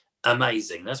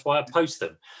amazing. That's why I post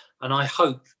them, and I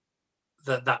hope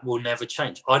that will never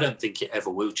change. I don't think it ever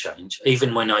will change.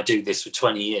 Even when I do this for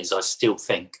 20 years, I still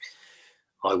think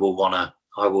I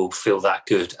will feel that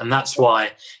good. And that's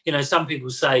why, some people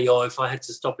say, if I had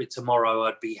to stop it tomorrow,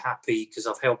 I'd be happy because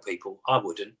I've helped people. I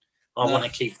wouldn't. I want to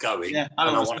keep going, and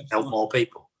I want to help more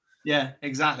people. Yeah,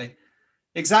 exactly.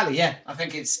 Yeah. I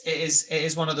think it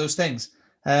is one of those things.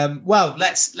 Well,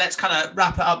 let's kind of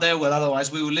wrap it up there, Will.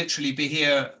 Otherwise we will literally be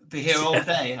here all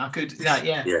day. I could,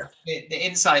 The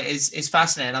insight is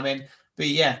fascinating. I mean, but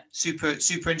yeah, super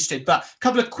interested. But a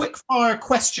couple of quick fire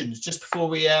questions just before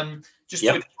we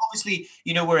obviously,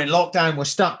 we're in lockdown, we're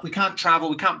stuck, we can't travel,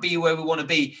 we can't be where we want to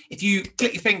be. If you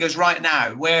click your fingers right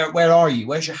now, where are you?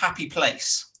 Where's your happy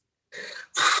place?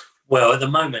 Well, at the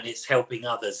moment it's helping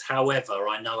others. However,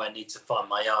 I know I need to find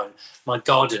my own. My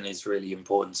garden is really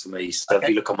important to me. So if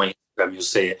you look on my Instagram, you'll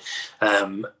see it.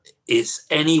 It's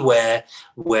anywhere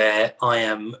where I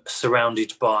am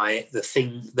surrounded by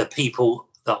the people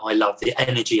that I love, the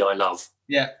energy I love.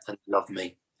 and love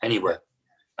me anywhere.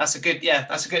 That's a good.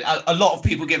 A lot of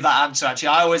people give that answer. Actually,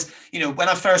 I always, when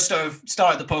I first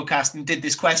started the podcast and did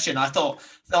this question, I thought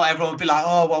everyone would be like,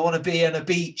 "Oh, well, I want to be on a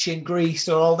beach in Greece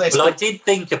or all this." Well, I did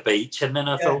think a beach, and then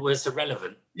I thought, well, it's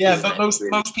irrelevant. Yeah, but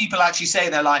most people actually say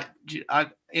they're like,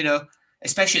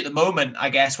 especially at the moment, I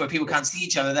guess, where people can't see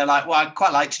each other, they're like, well, I'd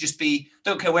quite like to just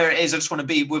don't care where it is, I just want to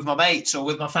be with my mates or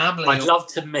with my family. I'd love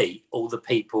to meet all the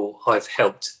people I've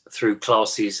helped through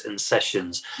classes and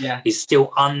sessions. Yeah. It's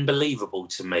still unbelievable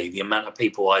to me, the amount of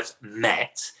people I've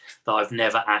met that I've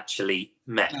never actually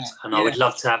met. And I would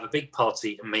love to have a big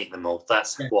party and meet them all.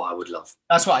 That's what I would love.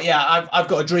 That's what, I've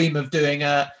got a dream of doing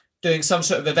some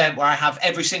sort of event where I have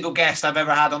every single guest I've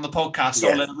ever had on the podcast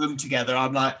all in a room together.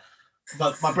 I'm like,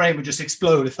 but my brain would just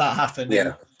explode if that happened.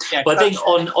 Yeah. But I think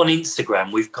on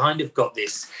Instagram, we've kind of got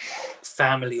this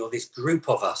family or this group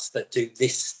of us that do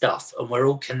this stuff, and we're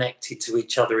all connected to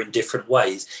each other in different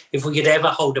ways. If we could ever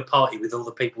hold a party with all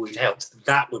the people we've helped,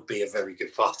 that would be a very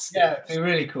good party. Yeah, it'd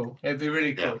be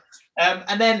really cool.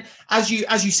 And then, as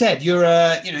you said, you're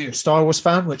a Star Wars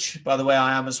fan, which, by the way,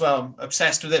 I am as well. I'm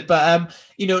obsessed with it. But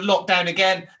lockdown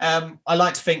again. I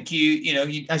like to think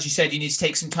you as you said, you need to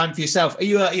take some time for yourself. Are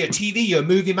you a TV? You're a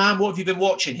movie man. What have you been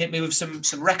watching? Hit me with some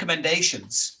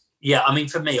recommendations. Yeah, I mean,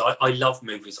 for me, I love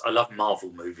movies. I love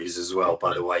Marvel movies as well,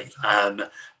 by the way.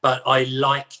 But I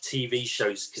like TV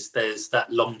shows because there's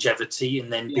that longevity.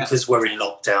 And then because we're in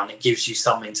lockdown, it gives you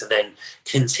something to then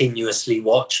continuously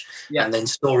watch. Yeah. And then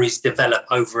stories develop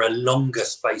over a longer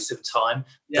space of time.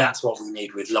 Yeah. That's what we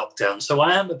need with lockdown. So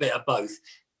I am a bit of both.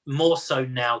 More so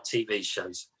now TV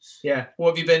shows. Yeah.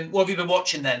 What have you been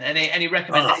watching then? Any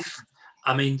recommendations?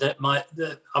 I mean,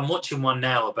 I'm watching one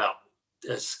now about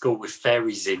a school with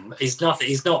fairies in. It's not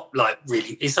like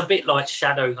really, it's a bit like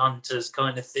Shadowhunters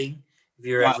kind of thing, if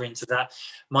you're ever into that.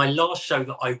 My last show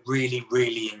that I really,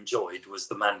 really enjoyed was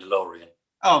The Mandalorian.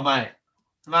 Oh, mate.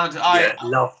 I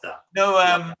love that.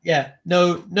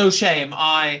 No shame.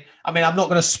 I mean, I'm not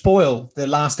going to spoil the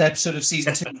last episode of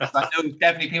season 2. I know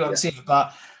definitely people haven't seen it,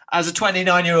 but as a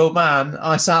 29-year-old man,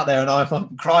 I sat there and I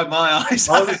fucking cried my eyes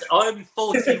out. I'm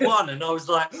 41 and I was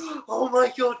like, oh my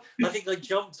God. I think I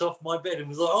jumped off my bed and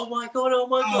was like, oh my God.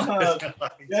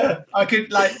 Yeah, I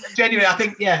could genuinely, I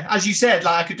think, as you said,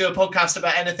 I could do a podcast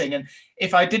about anything. And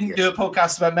if I didn't do a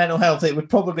podcast about mental health, it would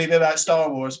probably be about Star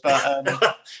Wars. But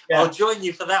I'll join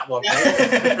you for that one.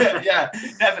 Yeah,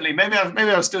 definitely. Maybe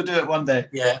I'll still do it one day.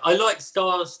 Yeah, I like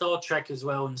Star Trek as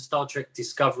well, and Star Trek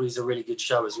Discovery is a really good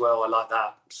show as well. I like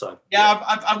that. So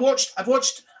I've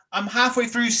watched. I'm halfway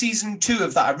through season 2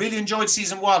 of that. I really enjoyed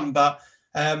season 1, but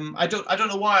I don't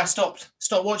know why I stopped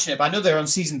watching it. But I know they're on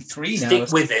season 3 now.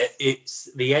 Stick with it. It's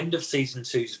the end of season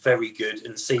 2 is very good,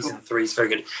 and season 3 is very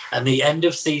good. And the end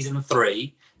of season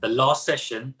 3, the last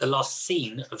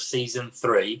scene of season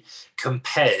 3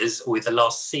 compares with the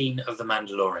last scene of The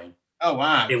Mandalorian. Oh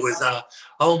wow! It was a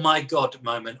oh my God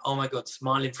moment. Oh my God,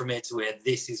 smiling from ear to ear.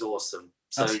 This is awesome.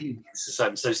 So it's the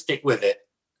same. So stick with it.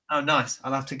 Oh, nice.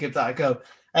 I'll have to give that a go.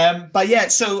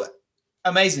 So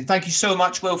amazing. Thank you so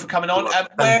much, Will, for coming on.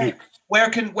 Where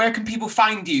can people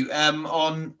find you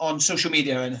on social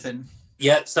media or anything?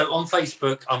 Yeah, so on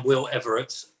Facebook, I'm Will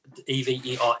Everett,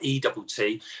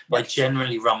 Everett. I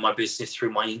generally run my business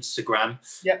through my Instagram.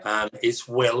 Yeah. It's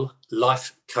Will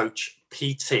Life Coach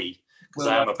PT, because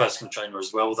I am a personal trainer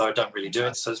as well, although I don't really do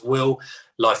it. So it's Will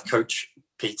Life Coach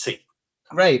PT.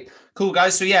 Great. Cool,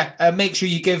 guys. So make sure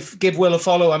you give Will a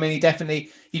follow. I mean, he definitely,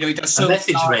 he does so much.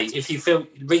 Message me if you feel,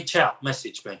 reach out,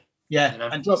 message me. Yeah.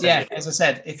 And drop, as I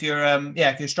said, if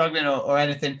you're struggling or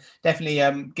anything,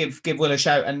 definitely give Will a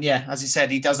shout. And as he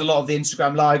said, he does a lot of the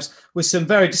Instagram lives with some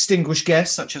very distinguished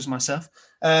guests, such as myself.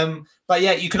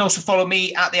 You can also follow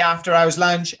me at the After Hours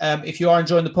Lounge. If you are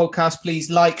enjoying the podcast, please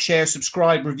like, share,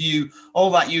 subscribe, review, all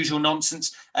that usual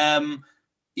nonsense.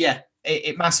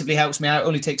 It massively helps me out. It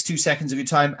only takes 2 seconds of your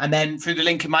time. And then through the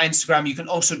link in my Instagram, you can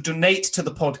also donate to the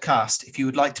podcast if you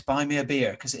would like to buy me a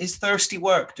beer, because it is thirsty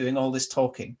work doing all this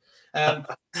talking.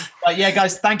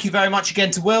 Guys, thank you very much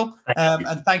again to Will.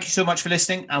 And thank you so much for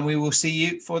listening. And we will see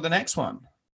you for the next one.